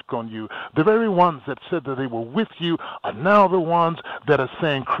their back on you, the very ones that said that they were with you are now the ones that are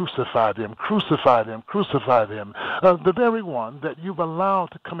saying, crucify them, crucify them, crucify them. The very one that you've allowed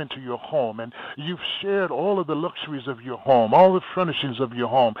to come into your home, and you've shared all of the luxuries of your home, all the furnishings of your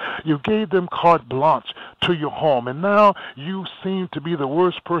home. You gave them carte blanche to your home, and now you seem to be the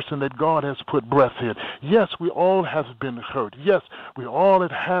worst person that God has put breath in. Yes, we all have been hurt. Yes, we all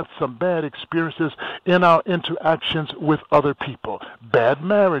have had some bad experiences in our interactions with other people. Bad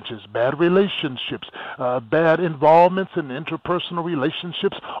marriages, bad relationships, bad involvements in interpersonal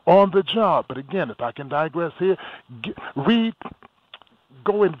relationships on the job. But again, if I can digress here,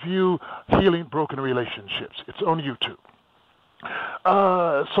 go and view Healing Broken Relationships. It's on YouTube.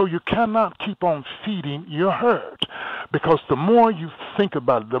 So you cannot keep on feeding your hurt, because the more you think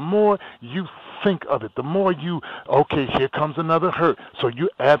about it, the more you think of it, the more you, okay, here comes another hurt. So you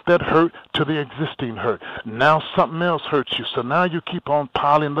add that hurt to the existing hurt. Now something else hurts you. So now you keep on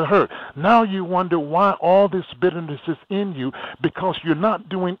piling the hurt. Now you wonder why all this bitterness is in you, because you're not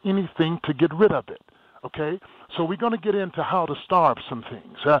doing anything to get rid of it. Okay? So we're going to get into how to starve some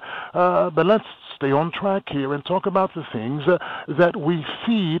things. But let's stay on track here and talk about the things that we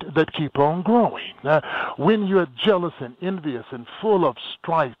feed that keep on growing. When you're jealous and envious and full of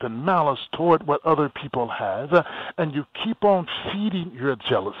strife and malice toward what other people have, and you keep on feeding your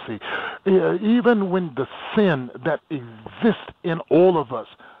jealousy, even when the sin that exists in all of us,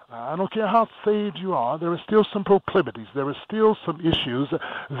 I don't care how saved you are, there are still some proclivities. There are still some issues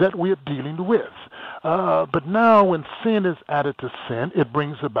that we're dealing with. But now when sin is added to sin, it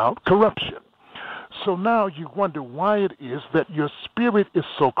brings about corruption. So now you wonder why it is that your spirit is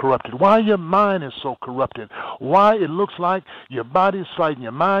so corrupted, why your mind is so corrupted, why it looks like your body's fighting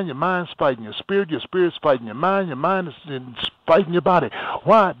your mind's fighting your spirit's fighting your mind is fighting your body.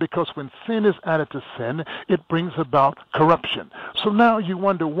 Why? Because when sin is added to sin, it brings about corruption. So now you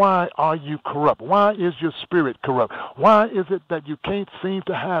wonder, why are you corrupt? Why is your spirit corrupt? Why is it that you can't seem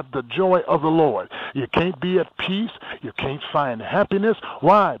to have the joy of the Lord? You can't be at peace. You can't find happiness.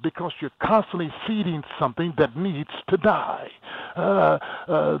 Why? Because you're constantly feeding something that needs to die.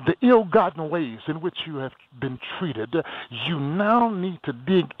 The ill-gotten ways in which you have been treated, you now need to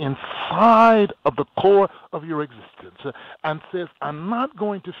dig inside of the core of your existence and says, I'm not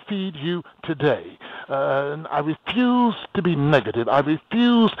going to feed you today. I refuse to be negative. I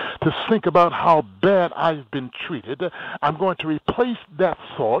refuse to think about how bad I've been treated. I'm going to replace that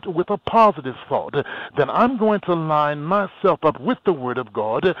thought with a positive thought. Then I'm going to line myself up with the Word of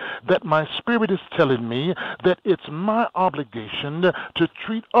God, that my spirit is telling me that it's my obligation to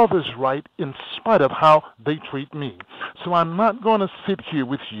treat others right in spite of how they treat me. So I'm not going to sit here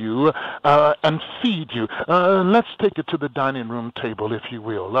with you and feed you. Let's take it to the dining room table, if you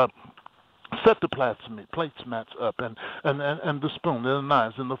will. Set the placemats up, and the spoon, and the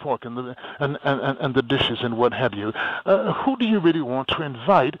knives, and the fork, and the dishes, and what have you. Who do you really want to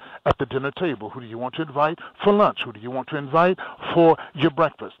invite at the dinner table? Who do you want to invite for lunch? Who do you want to invite for your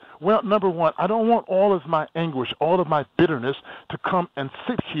breakfast? Well, number one, I don't want all of my anguish, all of my bitterness to come and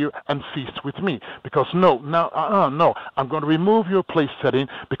sit here and feast with me. Because no, I'm going to remove your place setting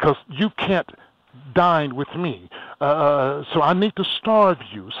because you can't dine with me. So I need to starve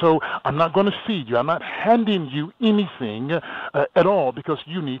you. So I'm not going to feed you. I'm not handing you anything at all because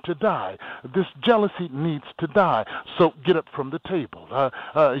you need to die. This jealousy needs to die. So get up from the table.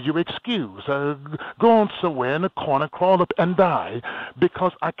 You're excused. Go on somewhere in a corner, crawl up and die,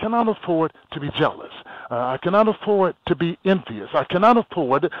 because I cannot afford to be jealous. I cannot afford to be envious. I cannot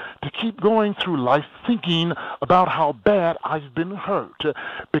afford to keep going through life thinking about how bad I've been hurt.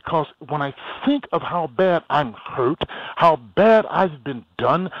 Because when I think of how bad I'm hurt, how bad I've been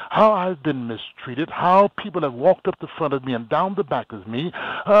done, how I've been mistreated, how people have walked up the front of me and down the back of me,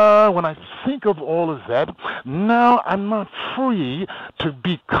 when I think of all of that, now I'm not free to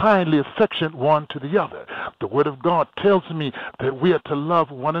be kindly affectionate one to the other. The Word of God tells me that we are to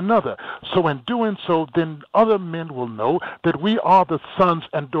love one another. So in doing so, then other men will know that we are the sons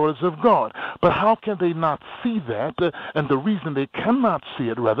and daughters of God. But how can they not see that? And the reason they cannot see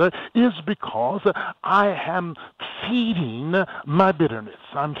it, rather, is because I am feeding my bitterness.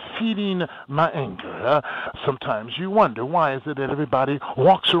 I'm feeding my anger. Sometimes you wonder, why is it that everybody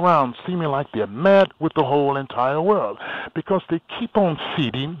walks around seeming like they're mad with the whole entire world? Because they keep on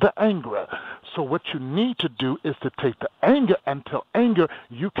feeding the anger. So what you need to do is to take the anger and tell anger,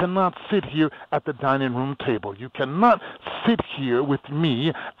 you cannot sit here at the dining room table. You cannot sit here with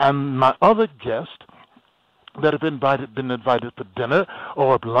me and my other guests that have been invited for dinner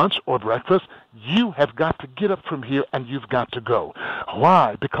or lunch or breakfast. You have got to get up from here and you've got to go.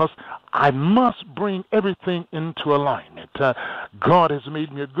 Why? Because I must bring everything into alignment. God has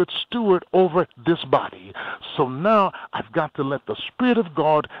made me a good steward over this body. So now I've got to let the Spirit of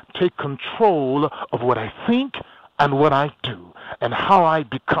God take control of what I think and what I do and how I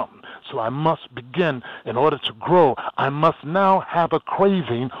become. So I must begin, in order to grow, I must now have a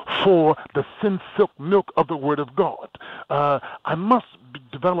craving for the sin-filled milk of the Word of God. I must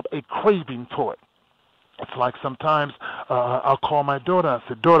develop a craving for it. It's like sometimes I'll call my daughter. I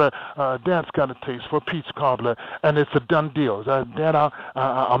say, daughter, Dad's got a taste for peach cobbler, and it's a done deal. Dad,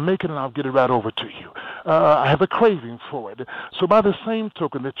 I'll make it and I'll get it right over to you. I have a craving for it. So by the same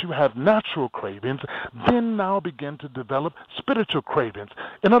token that you have natural cravings, then now begin to develop spiritual cravings.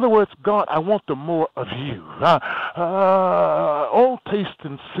 In other words, God, I want the more of you. Oh, taste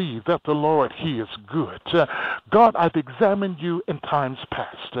and see that the Lord, He is good. God, I've examined you in times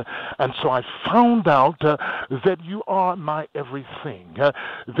past, and so I found out that you are my everything,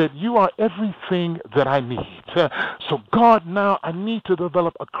 that you are everything that I need. So God, now I need to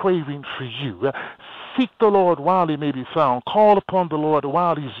develop a craving for you. Seek the Lord while He may be found. Call upon the Lord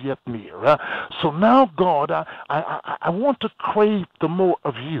while He's yet near. So now, God, I want to crave the more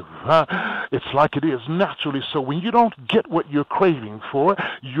of you. It's like it is naturally. So when you don't get what you're craving for,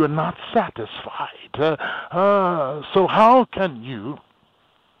 you're not satisfied. So how can you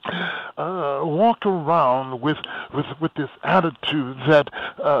walk around with this attitude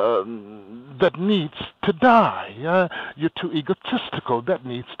that needs to die? You're too egotistical. That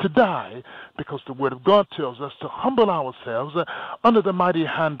needs to die, because the Word of God tells us to humble ourselves under the mighty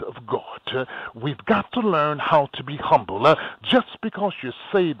hand of God. We've got to learn how to be humble. Just because you're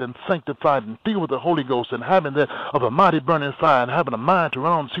saved and sanctified and filled with the Holy Ghost and having that of a mighty burning fire and having a mind to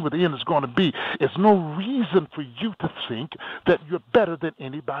run on and see what the end is going to be, is no reason for you to think that you're better than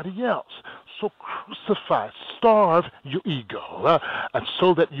anybody else. So crucify, starve your ego, and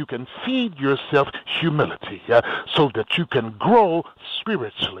so that you can feed yourself humility, so that you can grow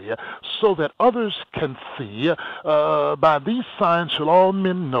spiritually, so that others can see, by these signs shall all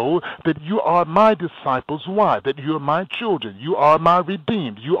men know that you are my disciples. Why? That you are my children. You are my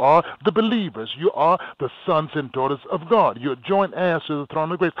redeemed. You are the believers. You are the sons and daughters of God. You're joint heirs to the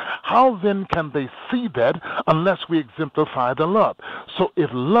throne of grace. How then can they see that unless we exemplify the love? So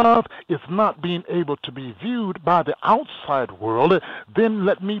if love is not being able to be viewed by the outside world, then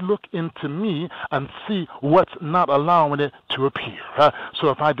let me look into me and see what's not allowing it to appear. So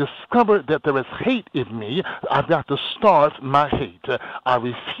if I discover that there is hate in me, I've got to starve my hate. I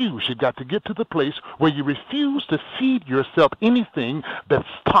refuse. You've got to get to the place where you refuse to feed yourself anything that's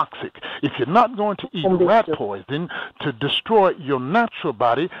toxic. If you're not going to eat rat poison to destroy your natural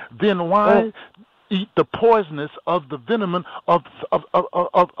body, then why eat the poisonous of the venom of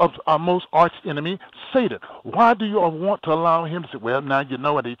our most arch enemy, Satan? Why do you want to allow him to say, well, now you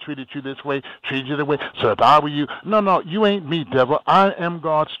know it, he treated you this way, treated you that way, so if I were you, no, you ain't me, devil. I am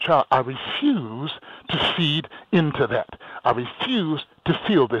God's child. I refuse to feed into that. I refuse to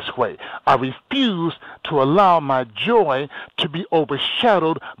feel this way. I refuse to allow my joy to be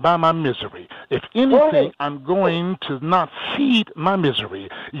overshadowed by my misery. If anything, I'm going to not feed my misery.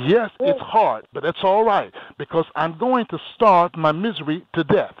 Yes, it's hard, but it's all right, because I'm going to starve my misery to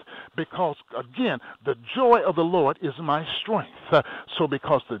death. Because, again, the joy of the Lord is my strength. So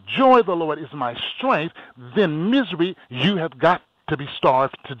because the joy of the Lord is my strength, then misery, you have got to be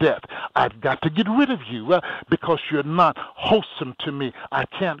starved to death. I've got to get rid of you because you're not wholesome to me. I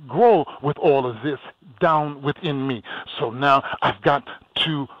can't grow with all of this down within me. So now I've got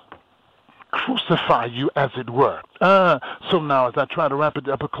to crucify you, as it were. So now, as I try to wrap it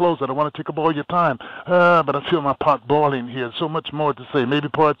up a close, I don't want to take up all your time, but I feel my pot boiling here. So much more to say. Maybe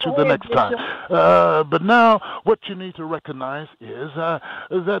part two the next time. But now, what you need to recognize is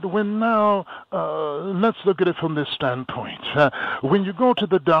that when now, let's look at it from this standpoint. When you go to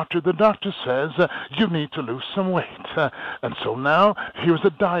the doctor says you need to lose some weight. And so now, here's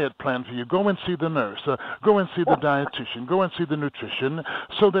a diet plan for you. Go and see the nurse. Go and see the dietitian. Go and see the nutrition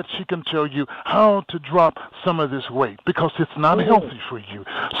so that she can tell you how to drop some of this weight, because it's not healthy for you.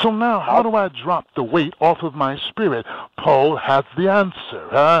 So now, how do I drop the weight off of my spirit? Paul has the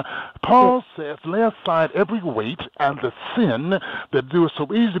answer. Paul says, lay aside every weight and the sin that doeth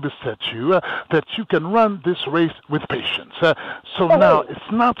so easily beset you, that you can run this race with patience. So now,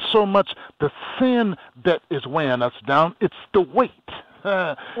 it's not so much the sin that is weighing us down, it's the weight.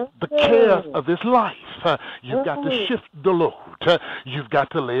 The cares of this life. You've got to shift the load. You've got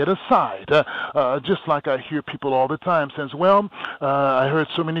to lay it aside. Just like I hear people all the time saying, well, I heard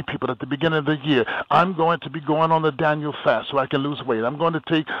so many people at the beginning of the year, I'm going to be going on the Daniel fast so I can lose weight. I'm going to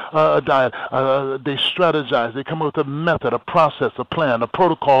take a diet. They strategize. They come up with a method, a process, a plan, a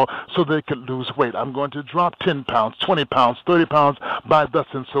protocol so they can lose weight. I'm going to drop 10 pounds, 20 pounds, 30 pounds by thus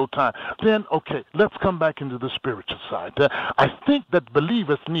and so time. Then, okay, let's come back into the spiritual side. I think that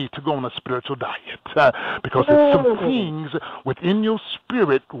believers need to go on a spiritual diet because there's some things within your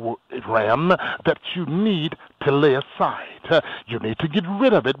spirit realm that you need to lay aside. You need to get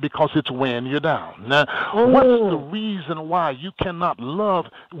rid of it because it's weighing you down. What's the reason why you cannot love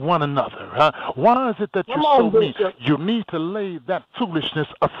one another? Why is it that you're so mean? You need to lay that foolishness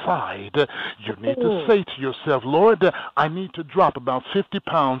aside. You need to say to yourself, Lord, I need to drop about 50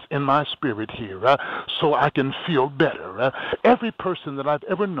 pounds in my spirit here so I can feel better. Every person that I've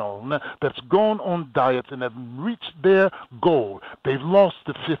ever known that's gone on diets and have reached their goal, they've lost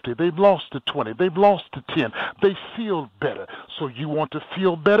to 50, they've lost to 20, they've lost to 10, they feel better. So you want to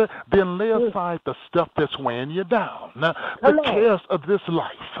feel better? Then lay aside the stuff that's weighing you down. The cares of this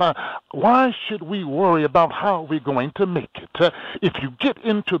life. Why should we worry about how we're going to make it? If you get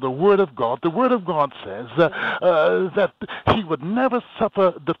into the Word of God, the Word of God says that He would never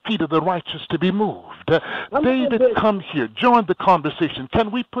suffer the feet of the righteous to be moved. David, come here. Join the conversation.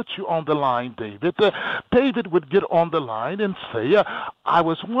 Can we put you on the line, David? David would get on the line and say, I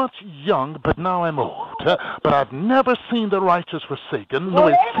was once young, but now I'm old. But I've never seen the righteous forsaken, nor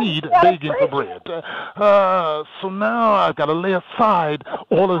his seed begging for bread. So now I've got to lay aside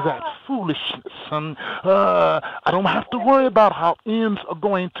all of that foolishness. I don't have to worry about how ends are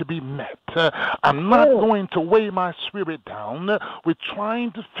going to be met. I'm not going to weigh my spirit down. We're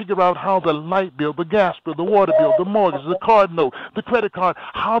trying to figure out how the light bill, the gas bill, the water bill, the mortgage, the card note, the credit card,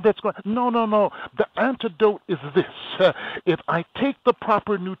 how that's going. No. The antidote is this. If I take the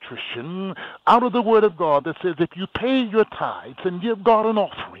proper nutrition out of the Word of God that says if you pay your tithes and give God an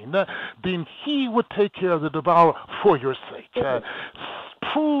offering, then He would take care of the devourer for your sake.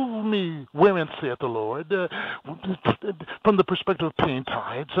 Prove me wherein saith the Lord, from the perspective of paying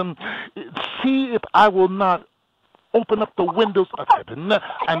tithes, see if I will not open up the windows of heaven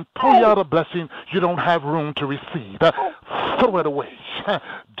and pour you out a blessing you don't have room to receive. Throw it away.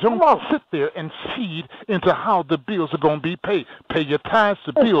 Don't sit there and feed into how the bills are going to be paid. Pay your tithes,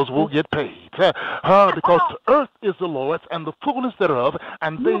 the bills will get paid. Because the earth is the Lord's and the fullness thereof,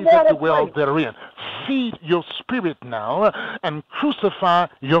 and they that dwell therein. Feed your spirit now and crucify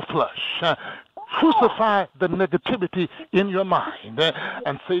your flesh. Crucify the negativity in your mind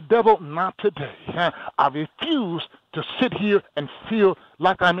and say, devil, not today. I refuse to sit here and feel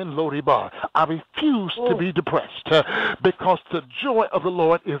like I'm in Lodi Bar. I refuse to be depressed because the joy of the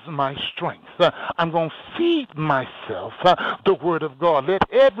Lord is my strength. I'm going to feed myself the word of God. Let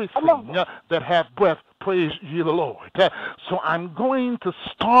everything that have breath praise ye the Lord. So I'm going to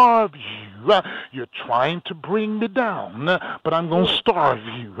starve you. You're trying to bring me down, but I'm going to starve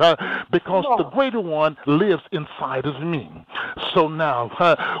you because the greater one lives inside of me. So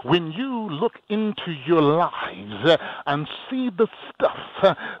now, when you look into your lives and see the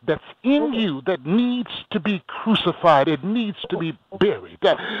stuff that's in you that needs to be crucified, it needs to be buried,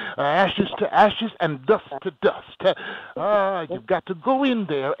 ashes to ashes and dust to dust. You've got to go in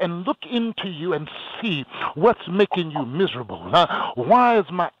there and look into you and see what's making you miserable. Why is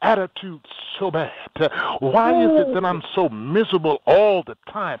my attitude so bad? Why is it that I'm so miserable all the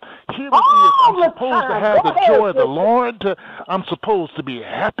time? Here it is. I'm supposed to have the joy of the Lord. I'm supposed to be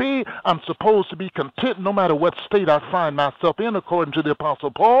happy. I'm supposed to be content no matter what state I find myself in, according to the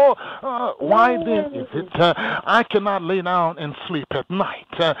Apostle Paul. Why then is it I cannot lay down and sleep at night?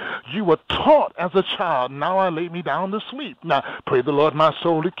 You were taught as a child, now I lay me down to sleep. Now, pray the Lord my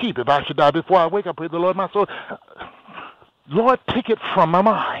soul to keep. If I should die before I wake, I pray the Lord my soul. Lord, take it from my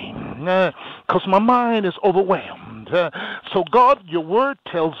mind, because my mind is overwhelmed. So, God, your word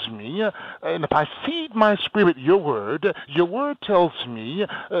tells me, and if I feed my spirit your word tells me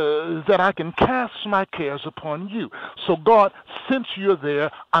that I can cast my cares upon you. So, God, since you're there,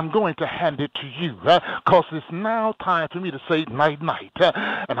 I'm going to hand it to you, because it's now time for me to say night-night.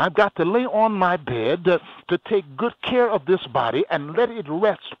 And I've got to lay on my bed to take good care of this body and let it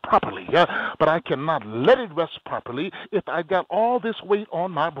rest properly. But I cannot let it rest properly if I got all this weight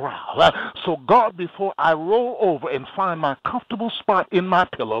on my brow. So, God, before I roll over and find my comfortable spot in my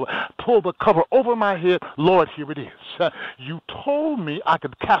pillow, pull the cover over my head, Lord, here it is. You told me I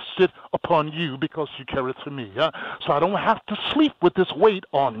could cast it upon you because you care it for me. So I don't have to sleep with this weight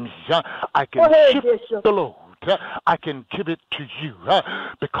on me. I can shift the load. I can give it to you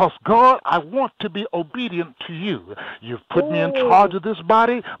because, God, I want to be obedient to you. You've put me in charge of this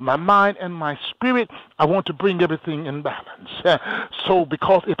body, my mind, and my spirit. I want to bring everything in balance. So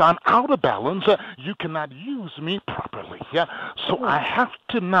because if I'm out of balance, you cannot use me properly. So I have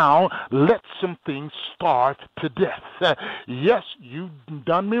to now let some things starve to death. Yes, you've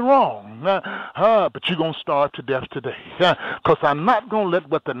done me wrong, but you're going to starve to death today because I'm not going to let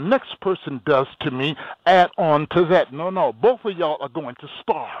what the next person does to me add on to that. No, both of y'all are going to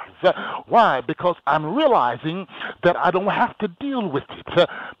starve. Why? Because I'm realizing that I don't have to deal with it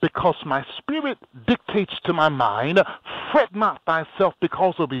because my spirit dictates to my mind, fret not thyself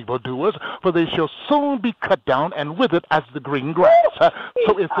because of evildoers, for they shall soon be cut down and withered as the green grass.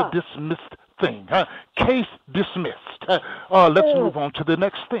 So it's a dismissed thing. Case dismissed. Let's move on to the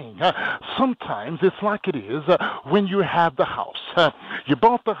next thing. Sometimes it's like it is when you have the house. You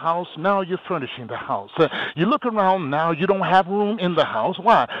bought the house, now you're furnishing the house. You look around now, you don't have room in the house.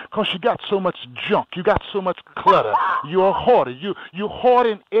 Why? Because you got so much junk. You got so much clutter. You're a hoarder. You're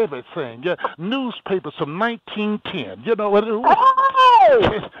hoarding everything. Newspapers from 1910. You know what?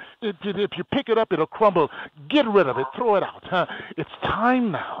 If you pick it up, it'll crumble. Get rid of it. Throw it out. It's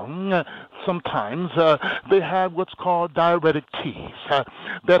time now. Sometimes they have what's called diuretic teas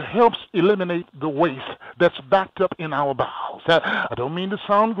that helps eliminate the waste that's backed up in our bowels. I don't mean to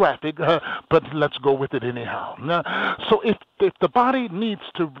sound graphic, but let's go with it anyhow. So if the body needs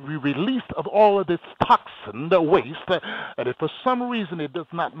to be released of all of this toxin, the waste, and if for some reason it does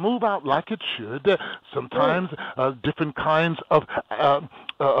not move out like it should, sometimes different kinds of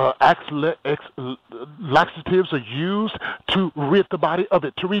laxatives are used to rid the body of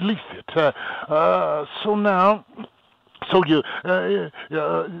it, to release it.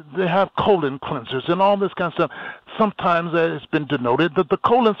 They have colon cleansers and all this kind of stuff. Sometimes it's been denoted that the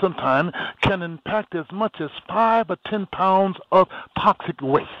colon sometimes can impact as much as 5 or 10 pounds of toxic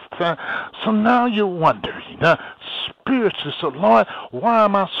waste. So now you're wondering, spiritually, so Lord, why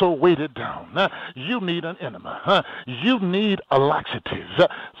am I so weighted down? You need an enema. You need a laxative,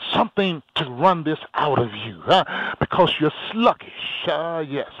 something to run this out of you, because you're sluggish.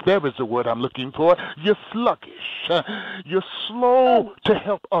 Yes, there is the word I'm looking for. You're sluggish. You're slow to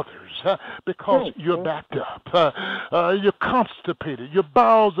help others because you're backed up. You're constipated. Your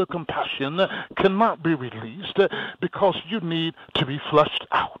bowels of compassion cannot be released because you need to be flushed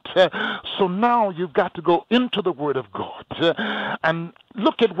out. So now you've got to go into the Word of God and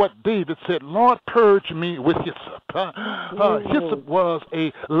look at what David said. Lord, purge me with hyssop. Hyssop was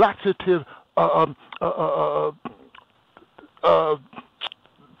a laxative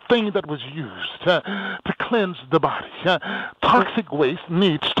thing that was used to cleanse the body. Toxic waste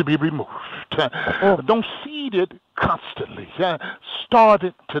needs to be removed. Don't feed it constantly. Starve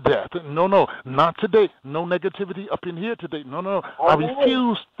it to death. No, not today. No negativity up in here today. No. I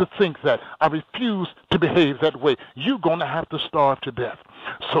refuse to think that. I refuse to behave that way. You're going to have to starve to death.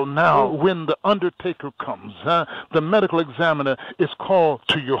 So now when the undertaker comes, the medical examiner is called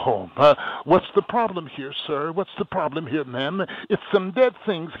to your home. What's the problem here, sir? What's the problem here, ma'am? It's some dead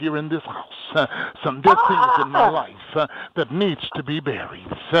things here in this house. Some dead things in my life that needs to be buried.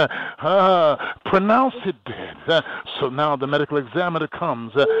 Pronounce it dead. So now the medical examiner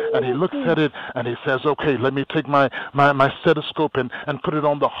comes and he looks at it and he says, okay, let me take my stethoscope and put it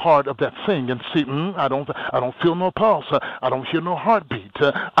on the heart of that thing and see, I don't feel no pulse. I don't hear no heartbeat.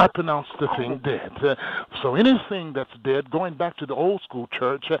 I pronounce the thing dead. So anything that's dead, going back to the old school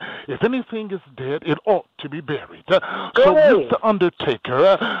church, if anything is dead, it ought to be buried. So with the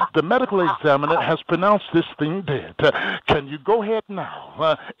undertaker, the medical examiner has pronounced this thing dead. Can you go ahead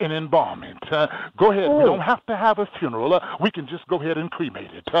now and embalm it? Go ahead. We don't have to have a funeral. We can just go ahead and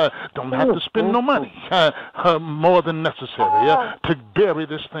cremate it. Don't have to spend no money more than necessary to bury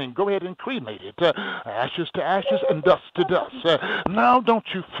this thing. Go ahead and cremate it. Ashes to ashes and dust to dust. Now don't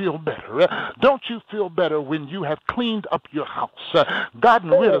you feel better? Don't you feel better when you have cleaned up your house, gotten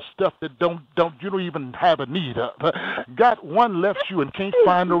rid of stuff that you don't even have a need of, got one left you and can't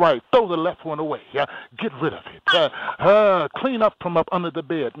find the right, throw the left one away, get rid of it, clean up from up under the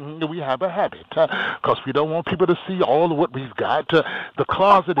bed. We have a habit because we don't want people to see all of what we've got. The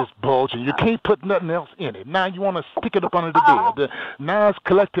closet is bulging. You can't put nothing else in it. Now you want to stick it up under the bed. Now it's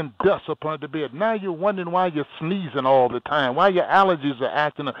collecting dust up under the bed. Now you're wondering why you're sneezing all the time, why your allergies are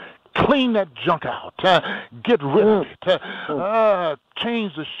acting up. Clean that junk out. Get rid of it.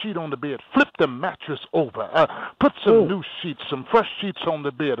 Change the sheet on the bed. Flip the mattress over. Put some new sheets, some fresh sheets on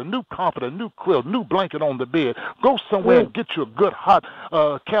the bed, a new carpet, a new quilt, new blanket on the bed. Go somewhere and get you a good hot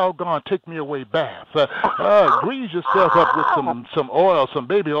Calgon take me away bath. Grease yourself up with some oil, some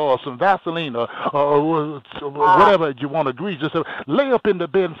baby oil, some Vaseline, or whatever you want to grease yourself. Lay up in the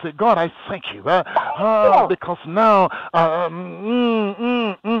bed and say, God, I thank you. Because now,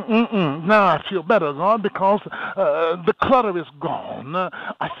 now I feel better, God, because the clutter is gone.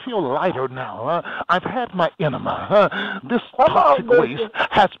 I feel lighter now. I've had my enema. This toxic waste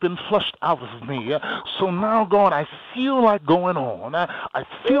has been flushed out of me. So now, God, I feel like going on. I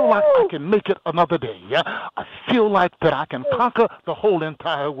feel like I can make it another day. I feel like that I can conquer the whole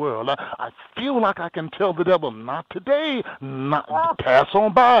entire world. I feel like I can tell the devil, not today, not pass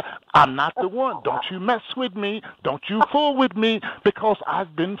on by. I'm not the one. Don't you mess with me. Don't you fool with me, because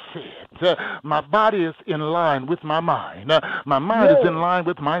I've been fed. My body is in line with my mind. My mind is in line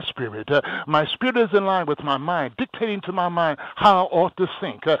with my spirit. My spirit is in line with my mind, dictating to my mind how I ought to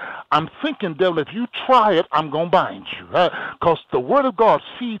think. I'm thinking, devil, if you try it, I'm going to bind you. Because the Word of God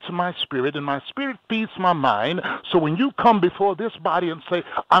feeds my spirit, and my spirit feeds my mind. So when you come before this body and say,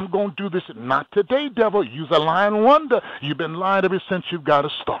 I'm going to do this, not today, devil, you's a lying wonder. You've been lying ever since you've got to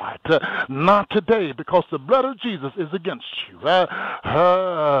start. Not today, because the blood of Jesus is against you.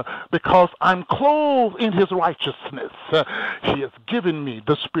 Because I'm clothed in his righteousness. He has given me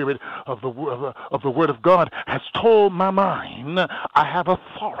the spirit of the Word of God, has told my mind I have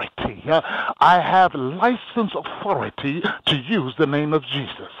authority. I have license authority to use the name of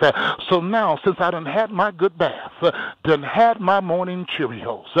Jesus. So now, since I done had my good bath, done had my morning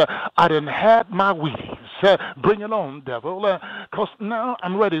Cheerios, I done had my Wheaties, bring it on, devil, because now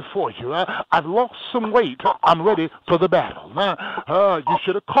I'm ready for you. I've lost some weight. I'm ready for the battle. You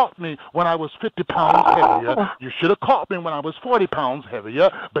should have caught me when I was 50 pounds heavier. You should have caught me when I was 40 pounds heavier,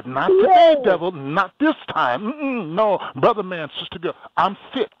 but not today, devil, not this time. No, brother, man, sister, girl, I'm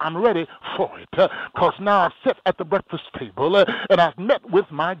fit. I'm ready for it, because now I've sat at the breakfast table and I've met with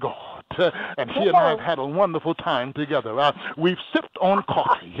my God, and he and I have had a wonderful time together. We've sipped on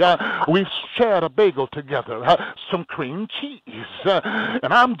coffee. We've shared a bagel together, some cream cheese,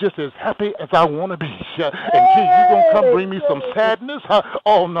 and I'm just as happy as I want to be. And here you going to come bring me some sadness?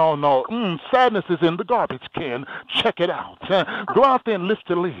 Oh, no. Sadness is in the garbage can. Check it out. Go out there and lift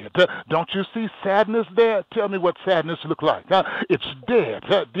the lid. Don't you see sadness there? Tell me what sadness look like. It's dead.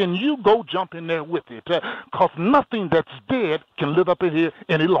 Then you go jump in there with it, because nothing that's dead can live up in here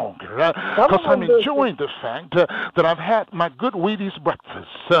any longer. Because I'm enjoying the fact that I've had my good Wheaties breakfast.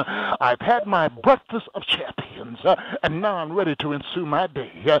 I've had my breakfast of champions, and now I'm ready to ensue my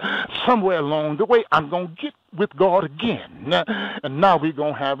day. Somewhere along the way, I'm going to get with God again, and now we're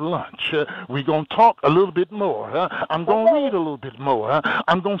going to have lunch. We're going to talk a little bit more. I'm going to read a little bit more.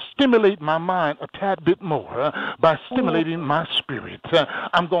 I'm going to stimulate my mind a tad bit more by stimulating my spirit.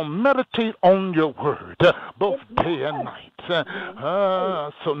 I'm going to meditate on your word both day and night.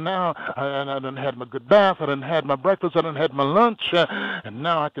 So now I done had my good bath, I done had my breakfast, I done had my lunch, and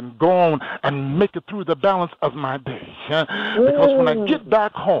now I can go on and make it through the balance of my day. Because when I get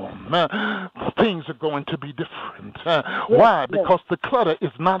back home, things are going to be different. Why? Because the clutter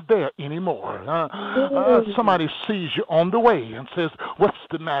is not there anymore. Somebody sees you on the way and says, "What's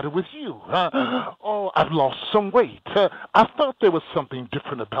the matter with you?" "Oh, I've lost some weight." "I thought there was something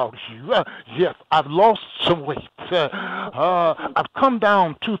different about you." "Yes, I've lost some weight. I've come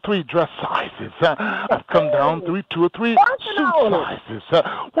down 2-3 dress sizes. I've come down 2 or 3 suit sizes."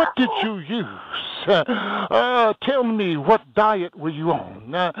 "What did you use?" "Tell me, what diet were you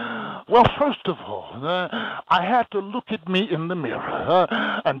on?" Well, first of all, I had to look at me in the mirror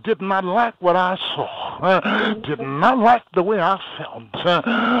and did not like what I saw. Did not like the way I felt.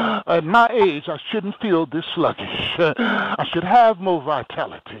 At my age, I shouldn't feel this sluggish. I should have more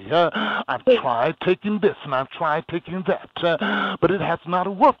vitality. I've tried taking this and I've tried taking that, but it has not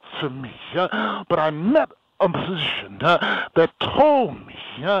worked for me. But I met a physician that told me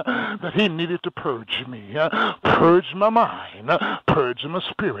that he needed to purge me, purge my mind, purge my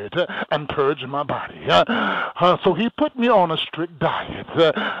spirit, and purge my body. So he put me on a strict diet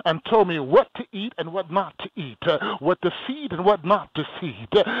and told me what to eat and what not to eat, what to feed and what not to feed.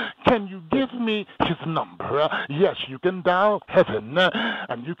 Can you give me his number? Yes, you can dial heaven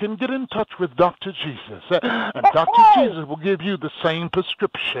and you can get in touch with Dr. Jesus. And Dr. Jesus will give you the same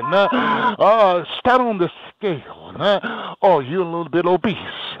prescription. Stand on the scale. Oh, you're a little bit obese.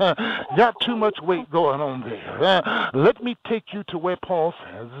 Got too much weight going on there. Let me take you to where Paul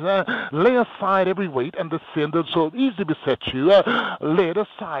says, lay aside every weight and the sin that so easily beset you. Lay it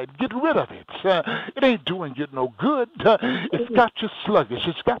aside. Get rid of it. It ain't doing you no good. It's got you sluggish.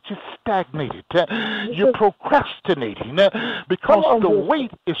 It's got you stagnated. You're procrastinating because the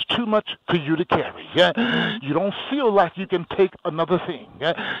weight is too much for you to carry. You don't feel like you can take another thing.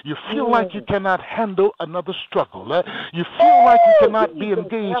 You feel like you cannot handle another struggle. You feel like you cannot be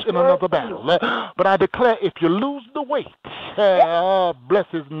engaged in another battle. But I declare, if you lose the weight, bless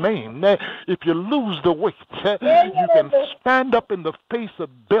his name, if you lose the weight, you can stand up in the face of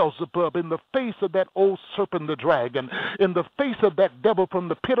Beelzebub, in the face of that old serpent, the dragon, in the face of that devil from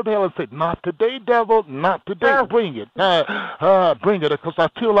the pit of hell, and say, "Not today, devil, not today. Bring it. Bring it," because I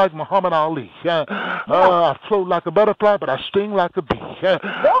feel like Muhammad Ali. I float like a butterfly, but I sting like a bee.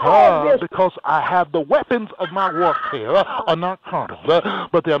 Because I have the weapons of my warfare are not carnal,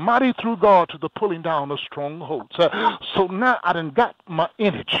 but they're mighty through God to the pulling down of strongholds. So now I done got my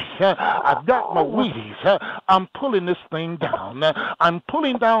energy. I've got my Wheaties. I'm pulling this thing down. I'm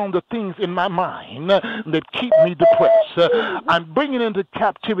pulling down the things in my mind that keep me depressed. I'm bringing into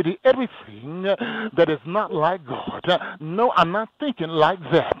captivity everything that is not like God. No, I'm not thinking like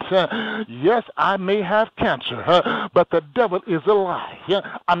that. Yes, I may have cancer, but the devil is a lie.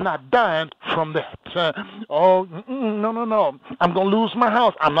 I'm not dying from that. No. I'm going to lose my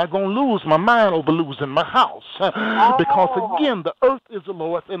house. I'm not going to lose my mind over losing my house. Because, again, the earth is the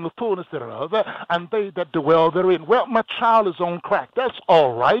Lord's and the fullness thereof, and they that dwell therein. Well, my child is on crack. That's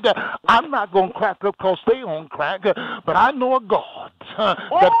all right. I'm not going to crack up because they on crack, but I know a God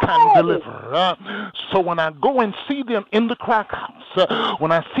that can deliver. So when I go and see them in the crack house,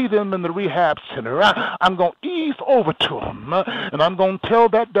 when I see them in the rehab center, I'm going to ease over to them, and I'm going to tell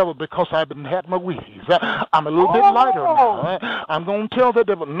that devil, because I've been had my Wheaties, I'm a little bit lighter now. I'm going to tell the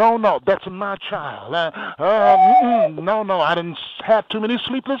devil, no, that's my child. No, I didn't have too many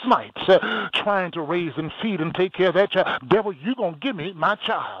sleepless nights trying to raise and feed and take care of that child. Devil, you're going to give me my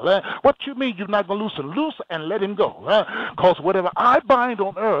child. What you mean you're not going to loosen? Loose and let him go. Because whatever I bind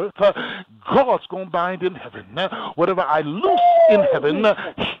on earth, God's going to bind in heaven. Whatever I loose in heaven,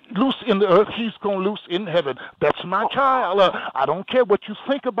 loose in the earth, he's going to loose in heaven. That's my child. I don't care what you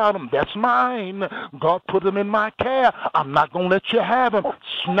think about him. That's mine. God put him in my care. I'm not going to let you have him.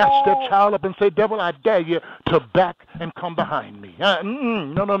 Snatch that child up and say, devil, I dare you to back and come behind me.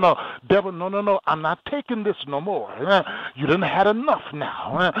 No. Devil, no. I'm not taking this no more. You done had enough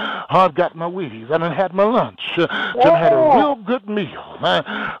now. I've got my Wheaties. I done had my lunch. Then had a real good meal.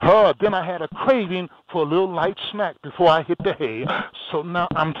 Then I had a craving for a little light snack before I hit the hay. So now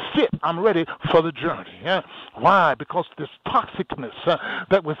I'm fit. I'm ready for the journey. Why? Because this toxicness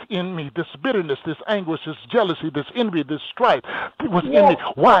that was in me, this bitterness, this anguish, this jealousy, this envy, this strife, it was in me.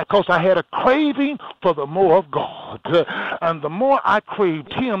 Why? Because I had a craving for the more of God. And the more I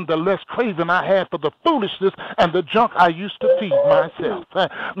craved him, the less craving I had for the foolishness and the junk I used to feed myself.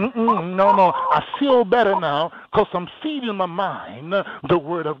 No. I feel better now because I'm feeding my mind the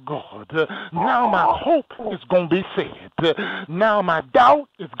word of God. Now my hope is going to be fed. Now my doubt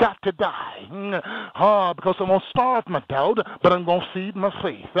has got to die. Because I'm going to starve my doubt, but I'm going to feed my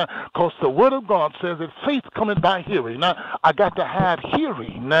faith. Because the word of God says that faith cometh by hearing. I got to have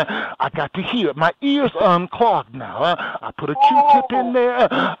hearing. I got to hear. My ears are unclogged now. I put a Q-tip in there.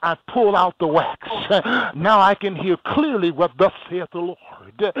 I pull out the wax. Now I can hear clearly what thus saith the Lord.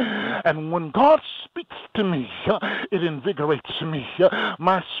 And when God speaks to me, it invigorates me.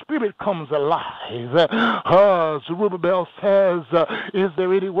 My spirit comes alive. Zerubbabel says, is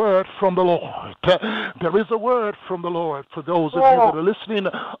there any word from the Lord? There is a word from the Lord for those of you that are listening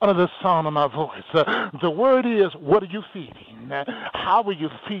under the sound of my voice. The word is, what are you feeding? How are you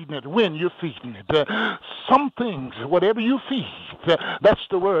feeding it? When you're feeding it? Some things, whatever you feed, that's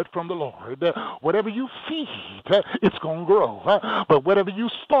the word from the Lord. Whatever you feed, it's going to grow. But whatever you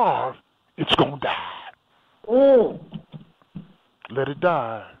starve, it's going to die. Let it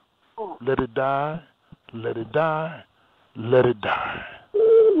die. Let it die. Let it die. Let it die.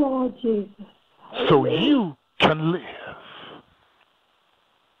 Lord Jesus. So you can live.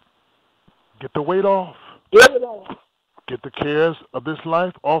 Get the weight off. Get it off. Get the cares of this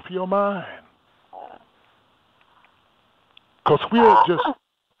life off your mind. Because we're just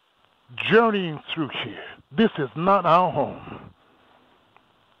journeying through here. This is not our home.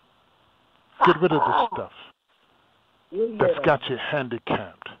 Get rid of the stuff that's got you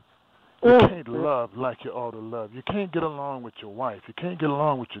handicapped. You can't love like you ought to love. You can't get along with your wife. You can't get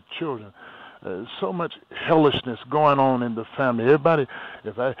along with your children. So much hellishness going on in the family. Everybody,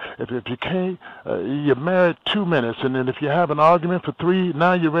 if you can't, you're married 2 minutes, and then if you have an argument for 3,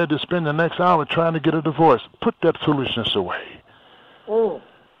 now you're ready to spend the next hour trying to get a divorce. Put that foolishness away.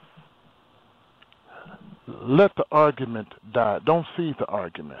 Let the argument die. Don't feed the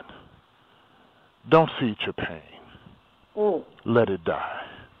argument. Don't feed your pain. Let it die.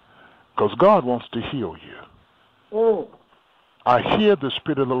 Because God wants to heal you. I hear the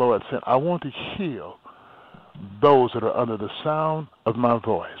Spirit of the Lord saying, I want to heal those that are under the sound of my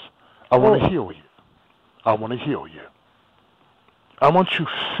voice. I want to heal you. I want to heal you. I want you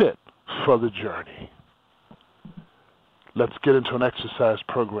fit for the journey. Let's get into an exercise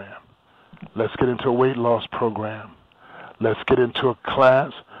program. Let's get into a weight loss program. Let's get into a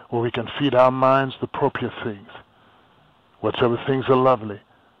class where we can feed our minds the appropriate things. Whatever things are lovely,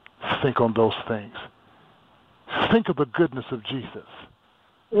 think on those things. Think of the goodness of Jesus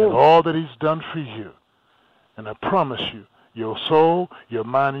and all that he's done for you. And I promise you, your soul, your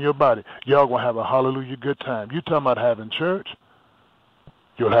mind, and your body, y'all going to have a hallelujah good time. You talking about having church?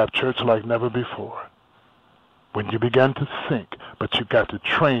 You'll have church like never before. When you begin to think, but you got to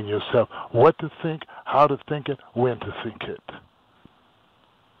train yourself what to think, how to think it, when to think it.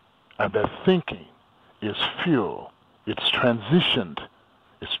 And that thinking is fuel. It's transitioned.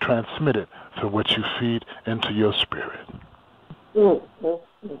 It's transmitted through what you feed into your spirit.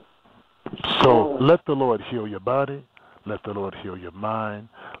 So let the Lord heal your body. Let the Lord heal your mind.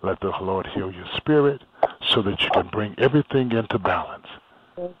 Let the Lord heal your spirit so that you can bring everything into balance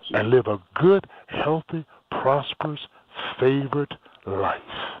and live a good, healthy, prosperous, favored life.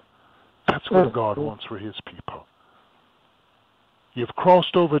 That's what God wants for his people. You've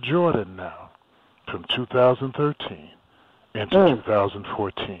crossed over Jordan now from 2013 into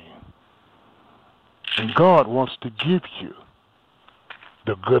 2014. And God wants to give you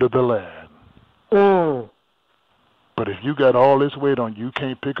the good of the land. But if you got all this weight on you,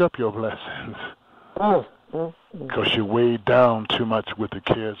 can't pick up your blessings. Because you're weighed down too much with the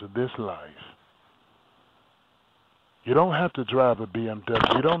cares of this life. You don't have to drive a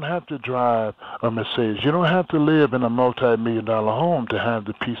BMW. You don't have to drive a Mercedes. You don't have to live in a multi-million-dollar home to have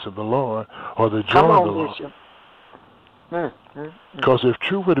the peace of the Lord or the joy of the Lord. Because if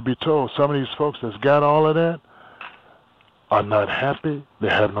truth were to be told, some of these folks that's got all of that are not happy. They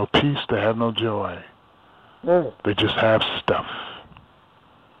have no peace. They have no joy. They just have stuff.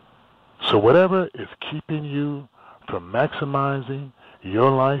 So whatever is keeping you from maximizing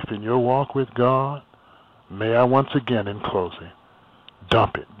your life and your walk with God, may I once again, in closing,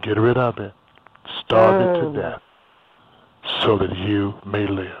 dump it, get rid of it, starve it to death, so that you may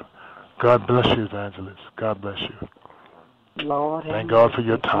live. God bless you, Evangelist. God bless you. Lord, thank God for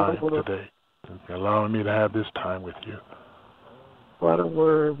your time today, allowing me to have this time with you. What a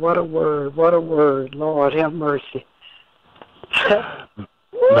word, what a word, what a word. Lord, have mercy.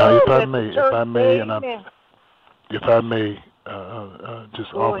 Now, if I may,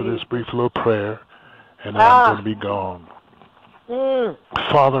 just offer this brief little prayer, and then I'm going to be gone.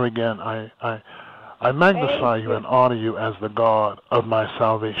 Father, again, I magnify you and honor you as the God of my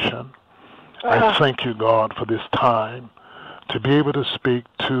salvation. I thank you, God, for this time to be able to speak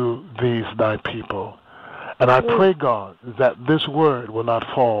to these thy people. And I pray, God, that this word will not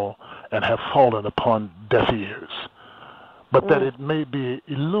fall and have fallen upon deaf ears, but that it may be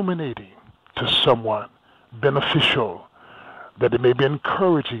illuminating to someone, beneficial, that it may be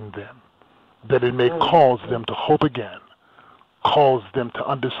encouraging them, that it may cause them to hope again, cause them to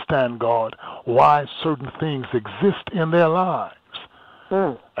understand, God, why certain things exist in their lives.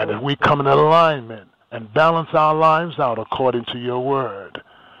 And if we come in alignment and balance our lives out according to your word,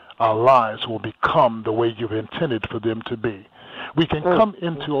 our lives will become the way you've intended for them to be. We can come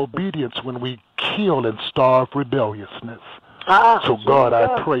into obedience when we kill and starve rebelliousness. So, God,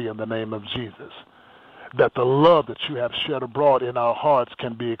 I pray in the name of Jesus that the love that you have shed abroad in our hearts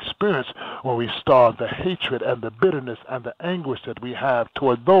can be experienced when we starve the hatred and the bitterness and the anguish that we have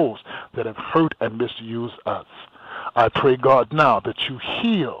toward those that have hurt and misused us. I pray, God, now that you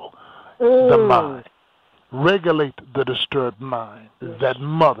heal the mind, regulate the disturbed mind, that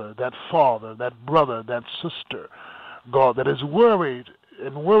mother, that father, that brother, that sister, God, that is worried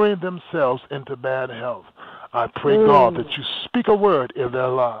and worrying themselves into bad health. I pray, God, that you speak a word in their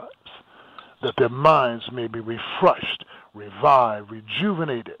lives, that their minds may be refreshed, revived,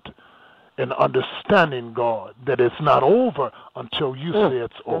 rejuvenated, in understanding, God, that it's not over until you say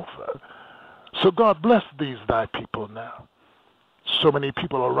it's over. So, God, bless these thy people now. So many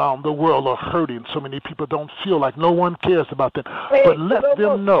people around the world are hurting. So many people don't feel like no one cares about them. But let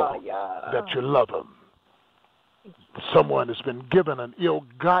them know that you love them. Someone has been given an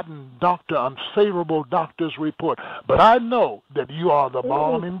ill-gotten doctor, unfavorable doctor's report. But I know that you are the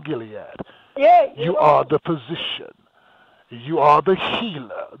balm in Gilead. You are the physician. You are the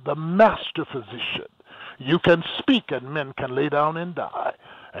healer, the master physician. You can speak and men can lay down and die.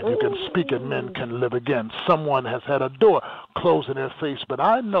 And you can speak and men can live again. Someone has had a door closed in their face, but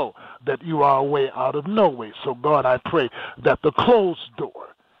I know that you are a way out of no way. So, God, I pray that the closed door,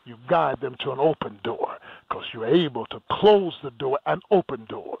 you guide them to an open door, because you're able to close the door and open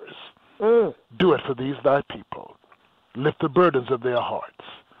doors. Do it for these thy people. Lift the burdens of their hearts.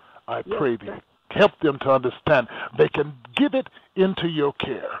 I pray thee. Help them to understand they can give it into your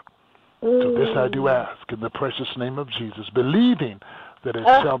care. So this I do ask in the precious name of Jesus, believing that it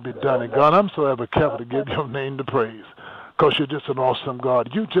shall be done. And God, I'm so ever careful to give your name the praise, because you're just an awesome God.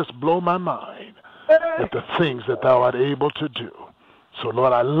 You just blow my mind at the things that thou art able to do. So,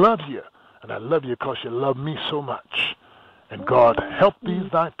 Lord, I love you, and I love you because you love me so much. And God, help these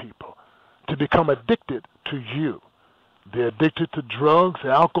thy people to become addicted to you. They're addicted to drugs,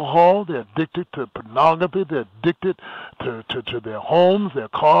 alcohol. They're addicted to pornography. They're addicted to their homes, their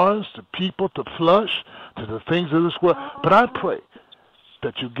cars, to people, to flush, to the things of this world. But I pray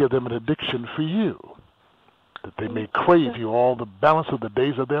that you give them an addiction for you, that they may crave you all the balance of the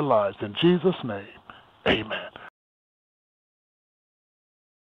days of their lives. In Jesus' name, amen.